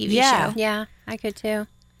as a TV show. Yeah, I could too.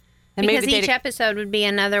 And Because maybe each episode would be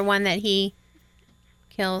another one that he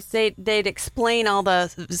kills. they'd explain all the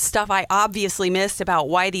stuff I obviously missed about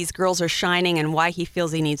why these girls are shining and why he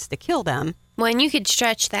feels he needs to kill them. Well, and you could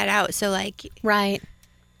stretch that out. So, like, Right.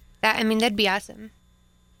 that, I mean, that'd be awesome.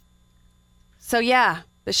 So yeah,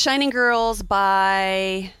 The Shining Girls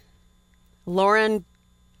by Lauren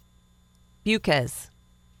Beukes.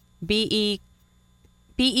 Beukes.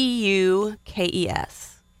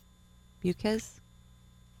 Beukes.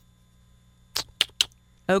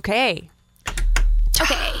 Okay.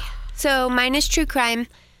 Okay. So, mine is true crime.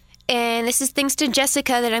 And this is thanks to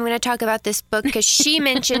Jessica that I'm going to talk about this book because she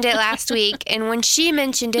mentioned it last week. And when she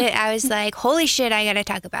mentioned it, I was like, holy shit, I got to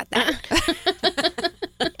talk about that.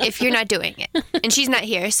 If you're not doing it. And she's not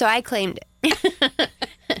here, so I claimed it.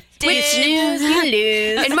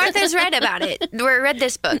 And Martha's read about it. Read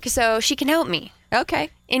this book, so she can help me. Okay.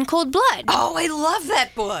 In Cold Blood. Oh, I love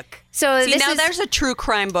that book. So See, this now is, there's a true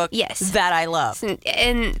crime book Yes. that I love.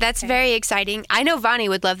 and that's very exciting. I know Vonnie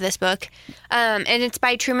would love this book. And it's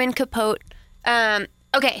by Truman Capote.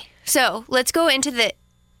 Okay, so let's go into the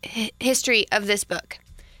history of this book.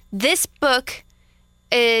 This book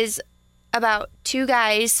is about two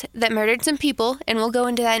guys that murdered some people, and we'll go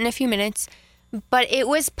into that in a few minutes. But it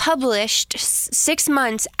was published 6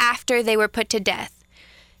 months after they were put to death.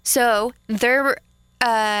 So their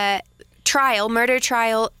murder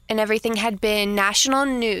trial, and everything had been national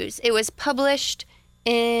news. It was published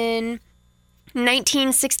in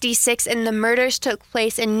 1966, and the murders took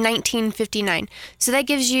place in 1959. So that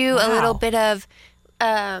gives you a little bit of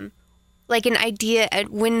like an idea at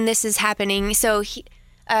when this is happening. So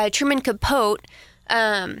Truman Capote,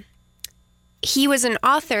 he was an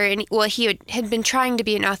author, and he had been trying to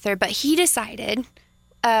be an author, but he decided,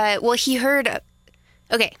 he heard.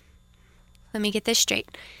 Okay, let me get this straight.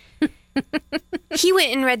 He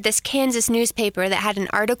went and read this Kansas newspaper that had an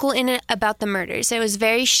article in it about the murders. It was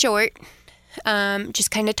very short,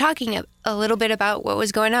 just kind of talking a little bit about what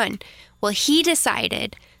was going on. Well, he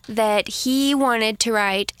decided that he wanted to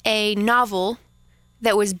write a novel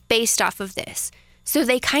that was based off of this. So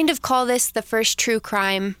they kind of call this the first true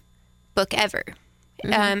crime book ever.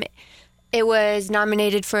 Mm-hmm. It was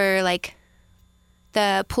nominated for like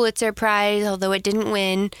the Pulitzer Prize, although it didn't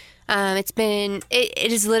win.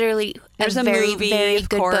 It is literally There's a very, movie, very of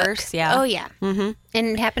good course, book. yeah. Oh, yeah. Mm-hmm. And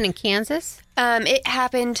it happened in Kansas? It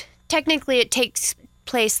happened, technically it takes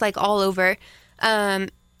place like all over.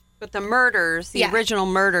 But the murders, the Yeah. original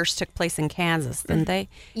murders took place in Kansas, didn't they?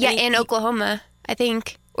 Yeah, and Oklahoma, I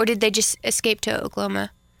think. Or did they just escape to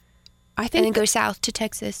Oklahoma I and then think go south to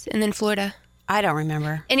Texas and then Florida? I don't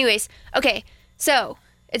remember. Anyways, okay, so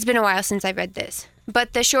it's been a while since I've read this.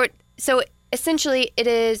 But so essentially it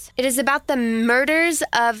is about the murders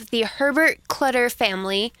of the Herbert Clutter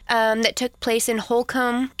family that took place in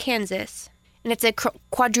Holcomb, Kansas. And it's a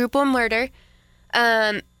quadruple murder.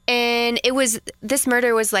 And this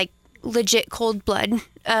murder was like legit cold blood.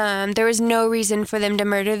 There was no reason for them to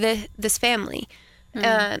murder this family.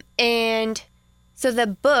 And so the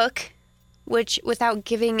book, which without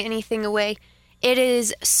giving anything away, it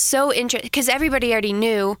is so interesting because everybody already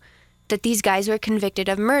knew that these guys were convicted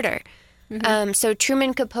of murder. Mm-hmm. So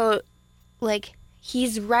Truman Capote, like,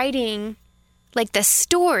 he's writing like the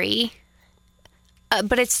story,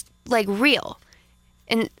 but it's like real.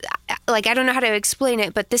 And like, I don't know how to explain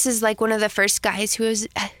it, but this is like one of the first guys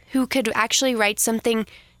who could actually write something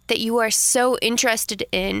that you are so interested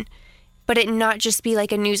in, but it not just be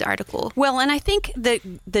like a news article. Well, and I think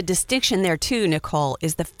the distinction there too, Nicole,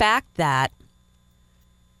 is the fact that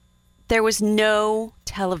there was no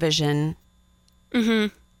television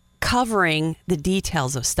covering the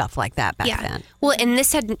details of stuff like that back then. Well, and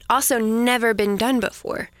this had also never been done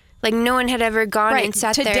before. Like, no one had ever gone and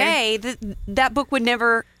sat there. Today, that book would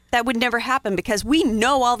never happen because we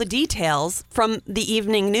know all the details from the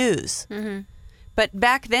evening news. Mm-hmm. But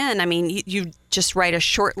back then, I mean, you just write a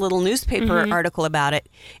short little newspaper article about it,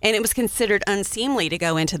 and it was considered unseemly to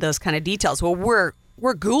go into those kind of details. Well,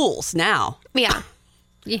 we're ghouls now. Yeah.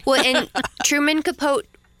 Well, and Truman Capote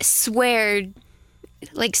swears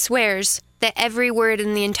that every word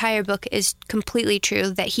in the entire book is completely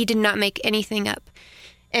true, that he did not make anything up.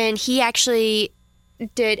 And he actually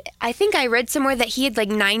did, I think I read somewhere that he had like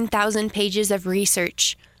 9,000 pages of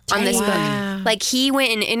research on this book. Like, he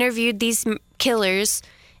went and interviewed these killers,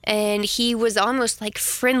 and he was almost like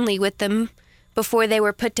friendly with them before they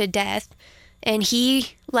were put to death. And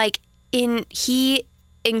he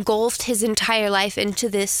engulfed his entire life into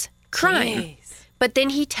this crime. Jeez. But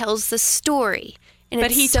then he tells the story, and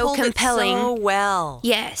But it's he so told compelling. it so well.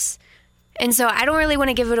 Yes. And so I don't really want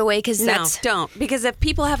to give it away because No, don't. Because if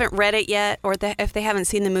people haven't read it yet or if they haven't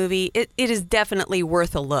seen the movie, it is definitely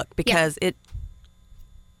worth a look because it...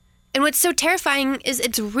 And what's so terrifying is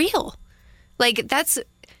it's real. Like, that's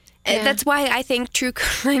why I think true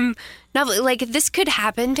crime novel, like, this could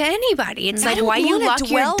happen to anybody. It's like, why you lock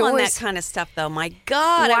your doors on that kind of stuff, though. My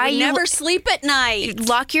God, Why I would you- never sleep at night.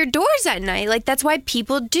 lock your doors at night. Like, that's why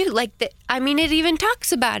people do. Like, I mean, it even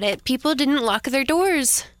talks about it. People didn't lock their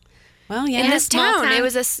doors Well, yeah. in this small town. It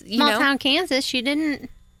was a, small town Kansas. You didn't.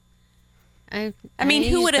 I mean, you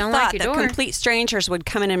who just would have don't lock thought your that door. complete strangers would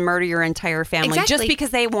come in and murder your entire family just Exactly. because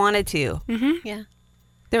they wanted to? Yeah.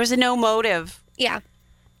 There was no motive. Yeah.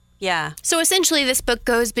 Yeah. So essentially, this book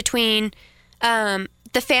goes between the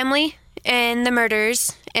family and the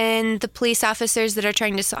murders and the police officers that are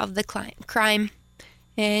trying to solve the crime.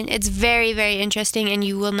 And it's very, very interesting, and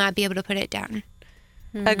you will not be able to put it down.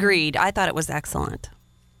 Agreed. I thought it was excellent.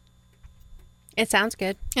 It sounds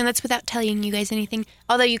good. And that's without telling you guys anything.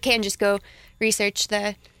 Although you can just go research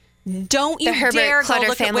the... Don't you Herbert dare go Clutter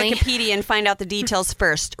look family. at Wikipedia and find out the details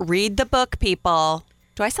first. Read the book, people.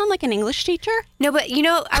 Do I sound like an English teacher? No, but you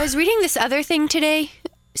know, I was reading this other thing today,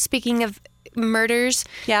 speaking of murders.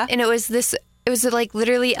 Yeah. And it was like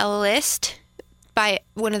literally a list by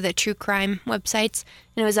one of the true crime websites.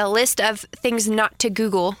 And it was a list of things not to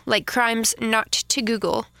Google, like crimes not to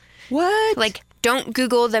Google. What? Like, don't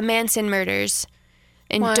Google the Manson murders.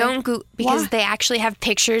 And Why? don't Google, because Why? they actually have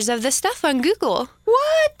pictures of the stuff on Google.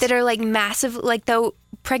 What? That are like massive, like the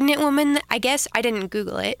pregnant woman, I guess. I didn't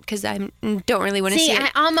Google it because I don't really want to see See, it.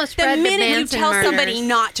 I almost The read the minute you Manson tell murders. somebody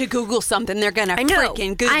not to Google something, they're going to I know.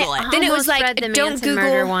 freaking Google I it. Then it was almost like, read the don't Manson Google-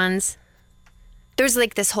 murder ones. There was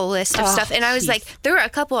like this whole list of Oh, stuff, and I was jeez. like, there were a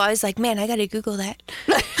couple. I was like, man, I got to Google that.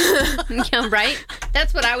 Yeah, right?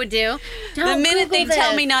 That's what I would do. The Don't minute they Google tell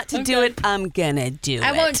this. me not to do it, I'm going to do it.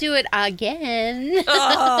 I won't do it again.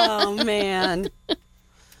 Oh, man.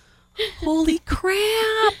 Holy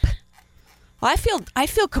crap. Well, I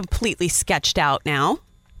feel completely sketched out now.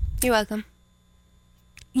 You're welcome.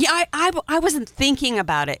 Yeah, I wasn't thinking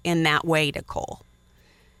about it in that way, Nicole.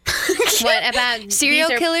 What about Serial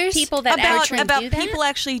these are killers? People that actually About do that? people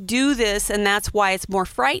actually do this, and that's why it's more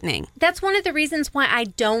frightening. That's one of the reasons why I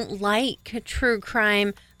don't like true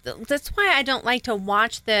crime. That's why I don't like to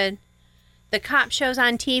watch the cop shows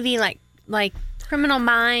on TV, like Criminal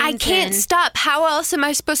Minds. I can't and- stop. How else am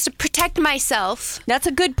I supposed to protect myself? That's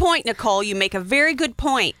a good point, Nicole. You make a very good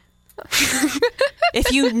point.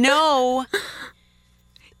 If you know...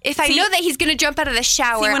 If I See- know that he's going to jump out of the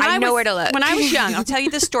shower, See, I know was, where to look. When I was young, I'll tell you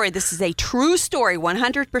this story. This is a true story,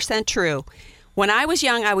 100% true. When I was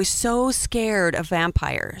young, I was so scared of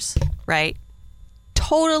vampires, right?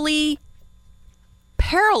 Totally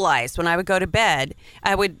paralyzed when I would go to bed.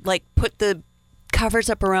 I would like put the covers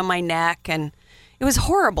up around my neck, and it was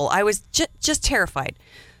horrible. I was just terrified.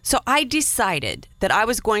 So I decided that I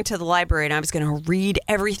was going to the library and I was going to read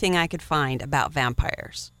everything I could find about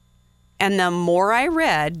vampires. And the more I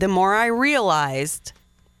read, the more I realized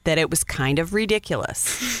that it was kind of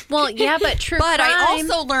ridiculous. Well, yeah, but true But crime. I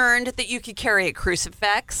also learned that you could carry a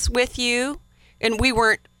crucifix with you. And we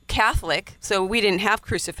weren't Catholic, so we didn't have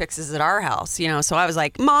crucifixes at our house, you know. So I was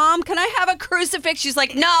like, Mom, can I have a crucifix? She's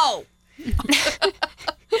like, no.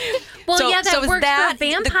 Well, So- yeah, that so is works that for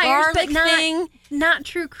the vampires, but garlic thing? not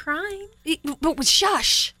true crime. But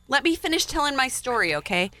shush. Let me finish telling my story,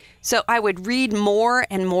 okay? So I would read more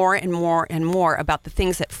and more and more and more about the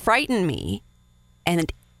things that frightened me,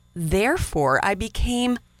 and therefore I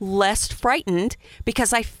became less frightened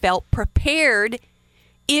because I felt prepared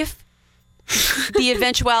if the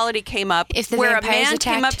eventuality came up If the where a vampires man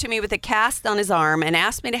came attacked. up to me with a cast on his arm and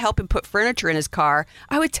asked me to help him put furniture in his car,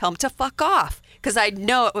 I would tell him to fuck off because I'd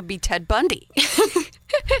know it would be Ted Bundy.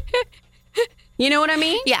 You know what I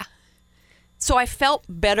mean? Yeah. So I felt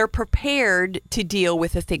better prepared to deal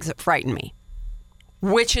with the things that frighten me,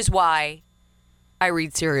 which is why I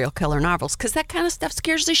read serial killer novels, because that kind of stuff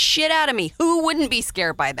scares the shit out of me. Who wouldn't be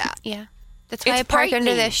scared by that? Yeah. That's why It's I park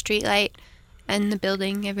under the frightening. street light and the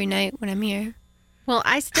building every night when I'm here. Well,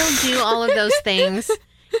 I still do all of those things,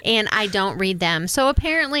 and I don't read them. So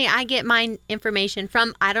apparently, I get my information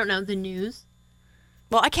from, I don't know, the news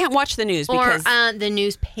Well, I can't watch the news or because, the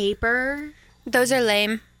newspaper. Those are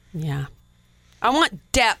lame. yeah, I want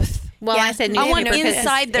depth. Well, Yeah. I said I want newspaper because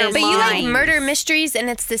inside their it's But you like mind. murder mysteries, and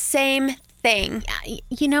it's the same thing.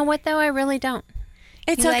 You know what, though? I really don't.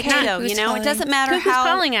 It's You okay like though. Who's You know, Calling? it doesn't matter Cuckoo's how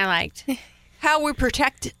Calling I liked. how we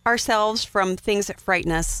protect ourselves from things that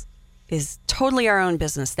frighten us is totally our own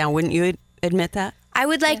business. Now, wouldn't you admit that? I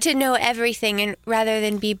would like to know everything and rather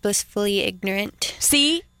than be blissfully ignorant.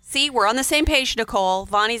 See, See, we're on the same page, Nicole.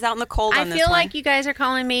 Vonnie's out in the cold I on this feel one. like you guys are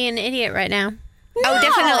calling me an idiot right now. Oh,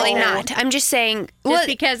 definitely not. I'm just saying. Just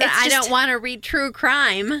because I don't want to read true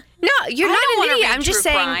crime. No, you're I not don't an wanna idiot. read I'm just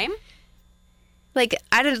true saying. crime. Like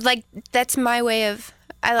I don't like. That's my way of.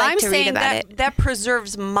 I like I'm to read saying about that it. that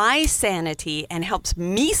preserves my sanity and helps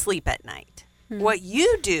me sleep at night. What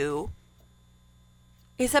you do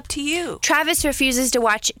is up to you. Travis refuses to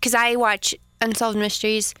watch because I watch Unsolved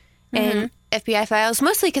Mysteries and FBI Files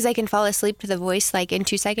mostly because I can fall asleep to the voice like in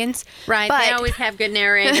 2 seconds. Right. But They always have good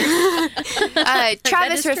narrators.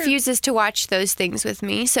 Travis is true. refuses to watch those things with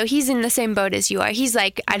me, so he's in the same boat as you are. He's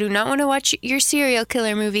like, I do not want to watch your serial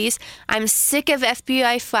killer movies. I'm sick of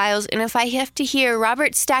FBI Files, and if I have to hear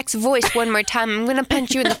Robert Stack's voice one more time, I'm going to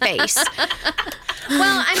punch you in the face.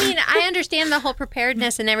 Well, I mean, I understand the whole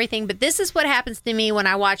preparedness and everything, but this is what happens to me when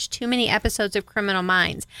I watch too many episodes of Criminal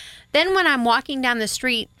Minds. Then when I'm walking down the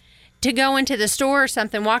street to go into the store or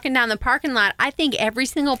something, walking down the parking lot, I think every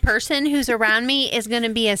single person who's around me is going to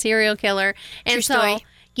be a serial killer. And True so, story.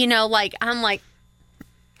 you know, like, I'm like,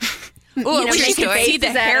 Ooh, know, we making should see the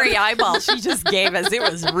faces at hairy eyeball she just gave us. It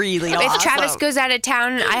was really awesome. If Travis goes out of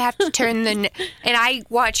town, I have to turn and I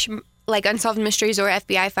watch like Unsolved Mysteries or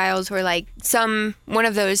FBI Files or like one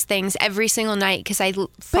of those things every single night because I fall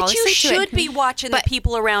But you asleep to should it. be watching the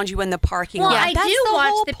people around you in the parking well, lot. I That's do the watch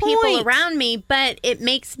whole the people point. around me, but it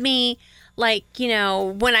makes me like, you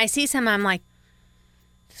know, when I see someone, I'm like,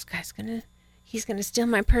 this guy's he's gonna steal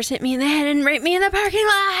my purse, hit me in the head, and rape me in the parking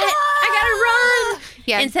lot. I gotta run.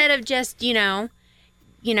 Yeah. Instead of just, you know,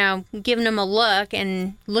 giving him a look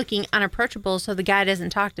and looking unapproachable so the guy doesn't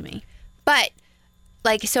talk to me. But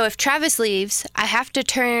like, so if Travis leaves, I have to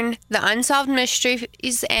turn the Unsolved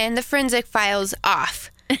Mysteries and the Forensic Files off.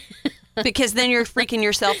 Because then you're freaking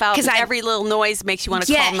yourself out. 'Cause And I- every little noise makes you want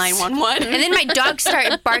to call Yes. 911. And then my dogs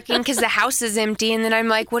start barking because the house is empty. And then I'm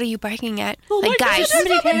like, what are you barking at? Like, guys, get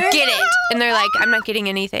it. And they're like, I'm not getting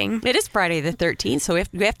anything. It is Friday the 13th, so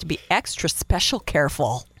we have to be extra special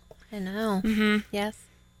careful. I know. Mm-hmm. Yes.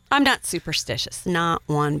 I'm not superstitious, not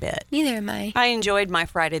one bit. Neither am I. I enjoyed my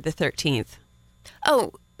Friday the 13th.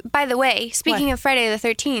 Oh, by the way, speaking What? of Friday the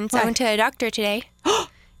 13th, What? I went to a doctor today.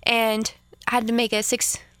 And I had to make a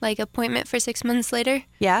appointment for 6 months later.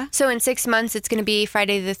 Yeah? So in 6 months, it's going to be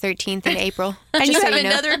Friday the 13th in April. And Just you so have know.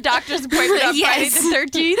 another doctor's appointment on Friday Yes. the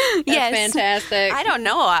 13th? Yes. Fantastic. I don't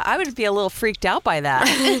know. I would be a little freaked out by that.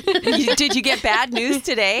 Did you get bad news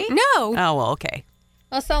today? No. Oh, well, okay.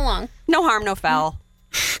 Well, so long. No harm, no foul.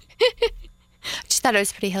 I just thought it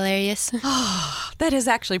was pretty hilarious. That is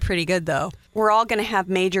actually pretty good, though. We're all going to have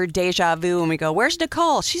major deja vu when we go, where's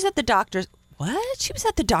Nicole? She's at the doctor's. What? She was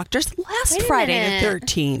at the doctor's last Wait a Friday minute. the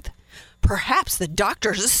 13th. Perhaps the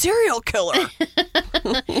doctor's a serial killer. See,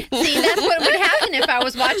 that's what would happen if I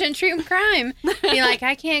was watching true crime. Be like,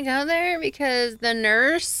 I can't go there because the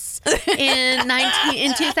nurse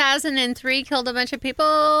in 2003 killed a bunch of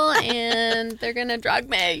people and they're gonna drug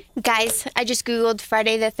me. Guys, I just Googled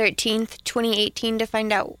Friday the 13th, 2018 to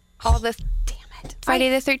find out all the Damn it.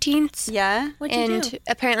 Friday the 13th. Yeah? What'd you And do?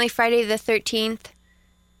 apparently Friday the 13th,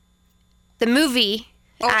 the movie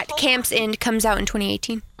at Camp's End comes out in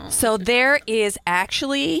 2018. So there is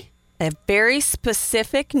actually a very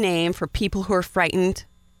specific name for people who are frightened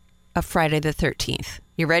of Friday the 13th.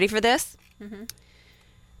 You ready for this? Mm-hmm.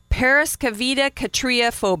 Parascavida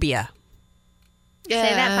Say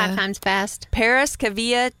that 5 times fast.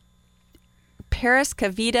 Parascavida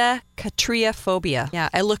catriophobia. Yeah,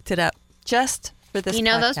 I looked it up just for this You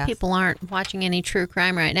know, those podcast. people aren't watching any true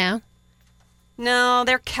crime right now. No,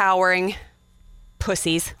 they're cowering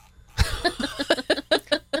pussies.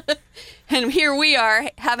 And here we are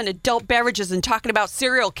having adult beverages and talking about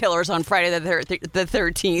serial killers on Friday the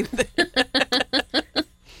 13th.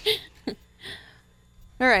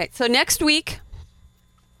 All right, so next week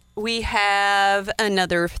we have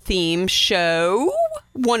another theme show.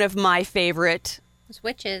 One of my favorite. It's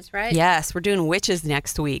witches, right? Yes, we're doing witches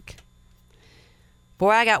next week. Boy,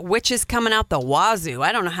 I got witches coming out the wazoo.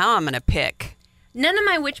 I don't know how I'm going to pick. None of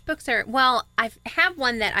my witch books are, well, I have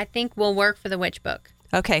one that I think will work for the witch book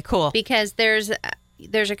Okay, cool. because there's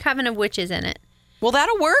a coven of witches in it. Well,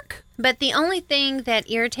 that'll work. But the only thing that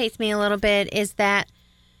irritates me a little bit is that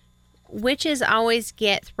witches always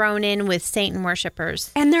get thrown in with Satan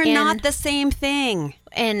worshipers. And they're not the same thing.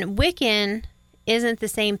 And Wiccan isn't the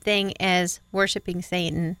same thing as worshiping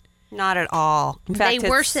Satan. Not at all. In fact, They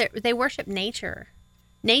worship nature.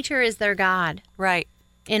 Nature is their god Right.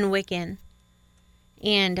 in Wiccan.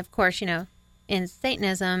 And of course, you know, in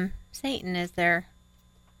Satanism, Satan is their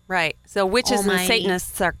Right. So witches and Almighty.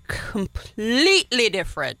 Satanists are completely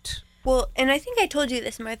different. Well, and I think I told you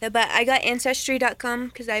this, Martha, but I got Ancestry.com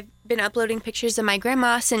because I've been uploading pictures of my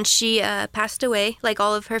grandma since she passed away, like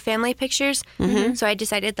all of her family pictures. Mm-hmm. So I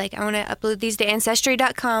decided, like, I want to upload these to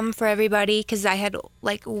Ancestry.com for everybody because I had,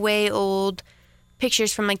 like, way old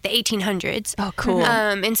pictures from, like, the 1800s. Oh, cool.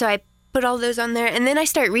 And so I put all those on there. And then I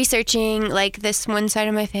start researching, like, this one side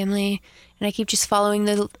of my family, and I keep just following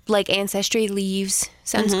the, like, Ancestry leaves.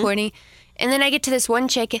 Sounds corny. And then I get to this one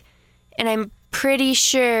chick, and I'm pretty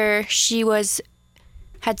sure she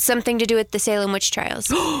had something to do with the Salem witch trials.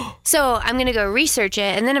 So I'm going to go research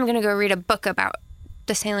it, and then I'm going to go read a book about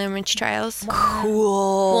the Salem witch trials.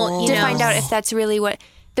 Cool. Well, To find out if that's really what...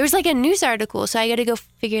 There was like a news article, so I got to go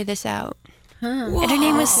figure this out. And her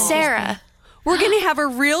name was Sarah. We're going to have a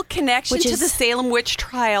real connection Which to is- the Salem witch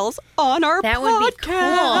trials on our That podcast. would be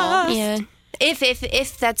cool. Yeah.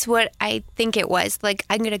 If that's what I think it was, like,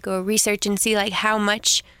 I'm going to go research and see, like, how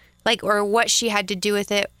much, like, or what she had to do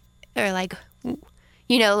with it, or, like,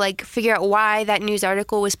 you know, like, figure out why that news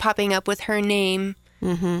article was popping up with her name,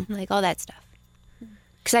 like, all that stuff.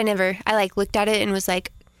 Because I, like, looked at it and was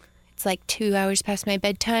like, it's, like, 2 hours past my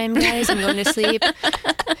bedtime, guys. I'm going to sleep.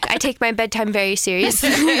 I take my bedtime very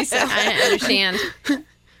seriously. So. I understand.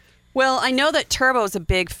 Well, I know that Turbo is a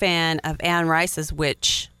big fan of Anne Rice's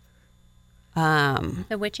The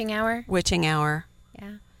Witching Hour. Witching Hour.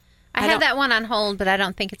 Yeah. I don't- have that one on hold, but I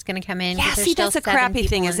don't think it's going to come in. 'cause Yeah, there's see, still that's a 7 crappy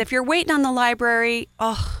thing people is if you're waiting on the library,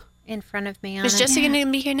 in front of me on Is it. Jessica going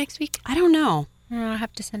to be here next week? I don't know. I'll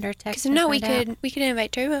have to send her a text. Because if not, and find out. we could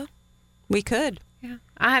invite Turbo. We could. Yeah.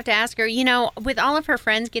 I'll have to ask her. You know, with all of her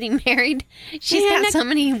friends getting married, she's Yeah, got so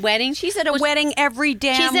many weddings. She's at a wedding every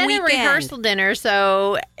damn She's at weekend. a rehearsal dinner,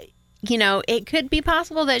 so you know it could be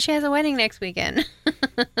possible that she has a wedding next weekend.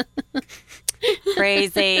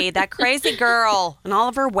 Crazy. That crazy girl and all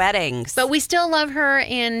of her weddings. But we still love her,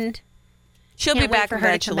 and She'll can't be wait back for her to come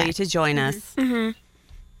eventually back. to join us. Mm-hmm.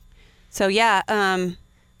 So, yeah. And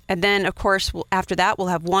then, of course, after that, we'll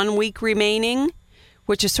have 1 week remaining,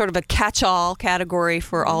 which is sort of a catch-all category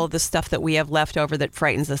for all of the stuff that we have left over that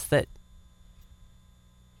frightens us that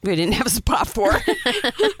we didn't have a spot for.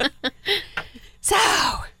 So,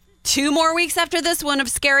 2 more weeks after this one of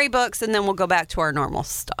scary books, and then we'll go back to our normal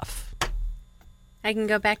stuff. I can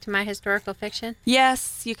go back to my historical fiction.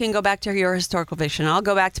 Yes, you can go back to your historical fiction. I'll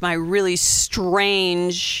go back to my really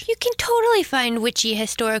strange... You can totally find witchy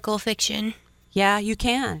historical fiction. Yeah, you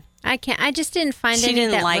can. I can't. I just didn't find She any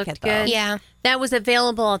didn't that like looked it, though. good. Yeah. That was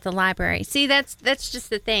available at the library. See, that's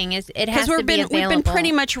just the thing is it has Because to be we've available. been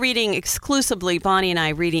pretty much reading exclusively, Bonnie and I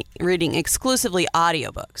reading exclusively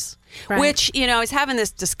audiobooks. Right. Which, you know, I was having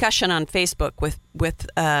this discussion on Facebook with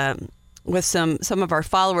some of our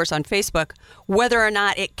followers on Facebook whether or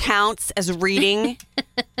not it counts as reading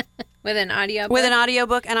with an audio. with an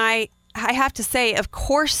audiobook, and I have to say, of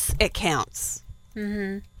course it counts.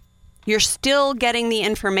 Mm-hmm. You're still getting the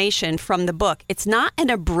information from the book. It's not an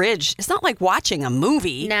abridged. It's not like watching a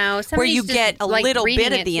movie. No, where somebody's you just, get a like, little reading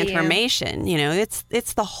bit of it the to you. information. You know, it's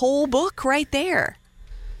the whole book right there.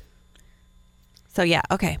 So yeah,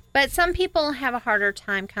 okay. But some people have a harder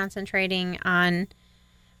time concentrating on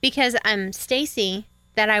because Stacy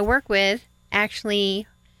that I work with actually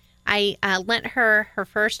I lent her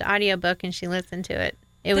first audiobook and she listened to it.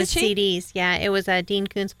 It was she? CDs. Yeah, it was a Dean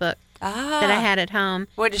Koontz book that I had at home.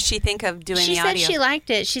 What did she think of doing She the said audio? she liked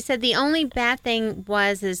it. She said the only bad thing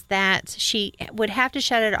is that she would have to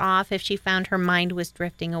shut it off if she found her mind was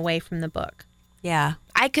drifting away from the book. Yeah.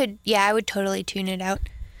 I would totally tune it out.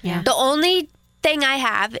 Yeah. The only thing I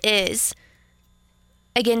have is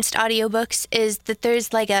against audiobooks is that there's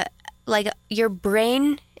your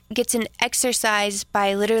brain gets an exercise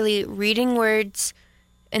by literally reading words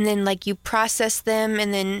and then like you process them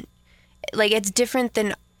and then like it's different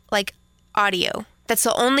than like audio. That's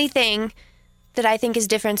the only thing that I think is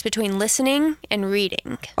difference between listening and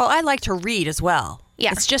reading. Well, I like to read as well.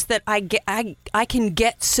 Yeah. It's just that I can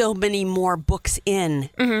get so many more books in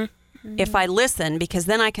if I listen, because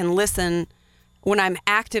then I can listen when I'm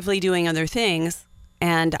actively doing other things,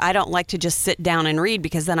 and I don't like to just sit down and read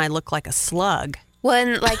because then I look like a slug. Well,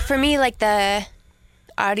 and like for me, like the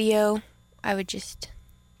audio, I would just,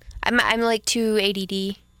 I'm like too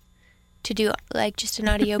ADD to do like just an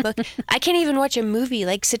audiobook. I can't even watch a movie,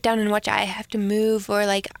 like sit down and watch. I have to move or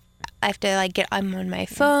like I have to like I'm on my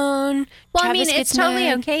phone. Well, Travis I mean, it's gets totally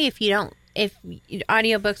mad. okay if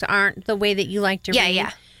audiobooks aren't the way that you like to Yeah, read.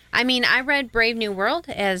 yeah. I mean, I read Brave New World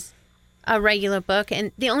as a regular book,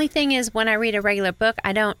 and the only thing is when I read a regular book,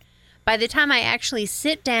 by the time I actually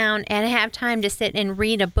sit down and have time to sit and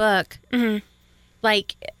read a book,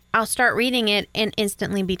 like I'll start reading it and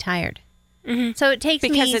instantly be tired. So it takes me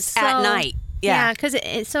Because it's at night. Yeah. because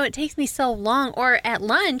so it takes me so long. Or at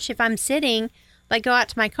lunch, if I'm sitting, like go out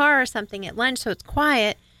to my car or something at lunch, so it's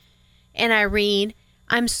quiet, and I read,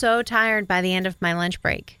 I'm so tired by the end of my lunch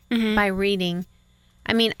break by reading.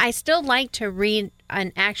 I mean, I still like to read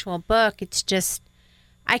an actual book. It's just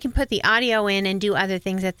I can put the audio in and do other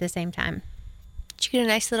things at the same time. Did you get a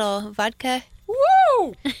nice little vodka?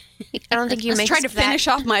 Woo! I don't think you Let's mixed try to that. finish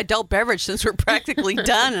off my adult beverage since we're practically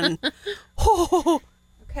done. And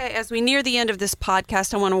Okay, as we near the end of this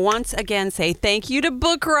podcast, I want to once again say thank you to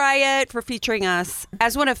Book Riot for featuring us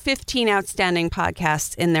as one of 15 outstanding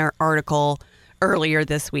podcasts in their article earlier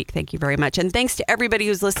this week. Thank you very much. And thanks to everybody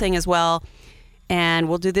who's listening as well. And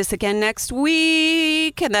we'll do this again next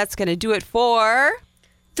week. And that's going to do it for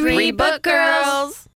Three Book Girls.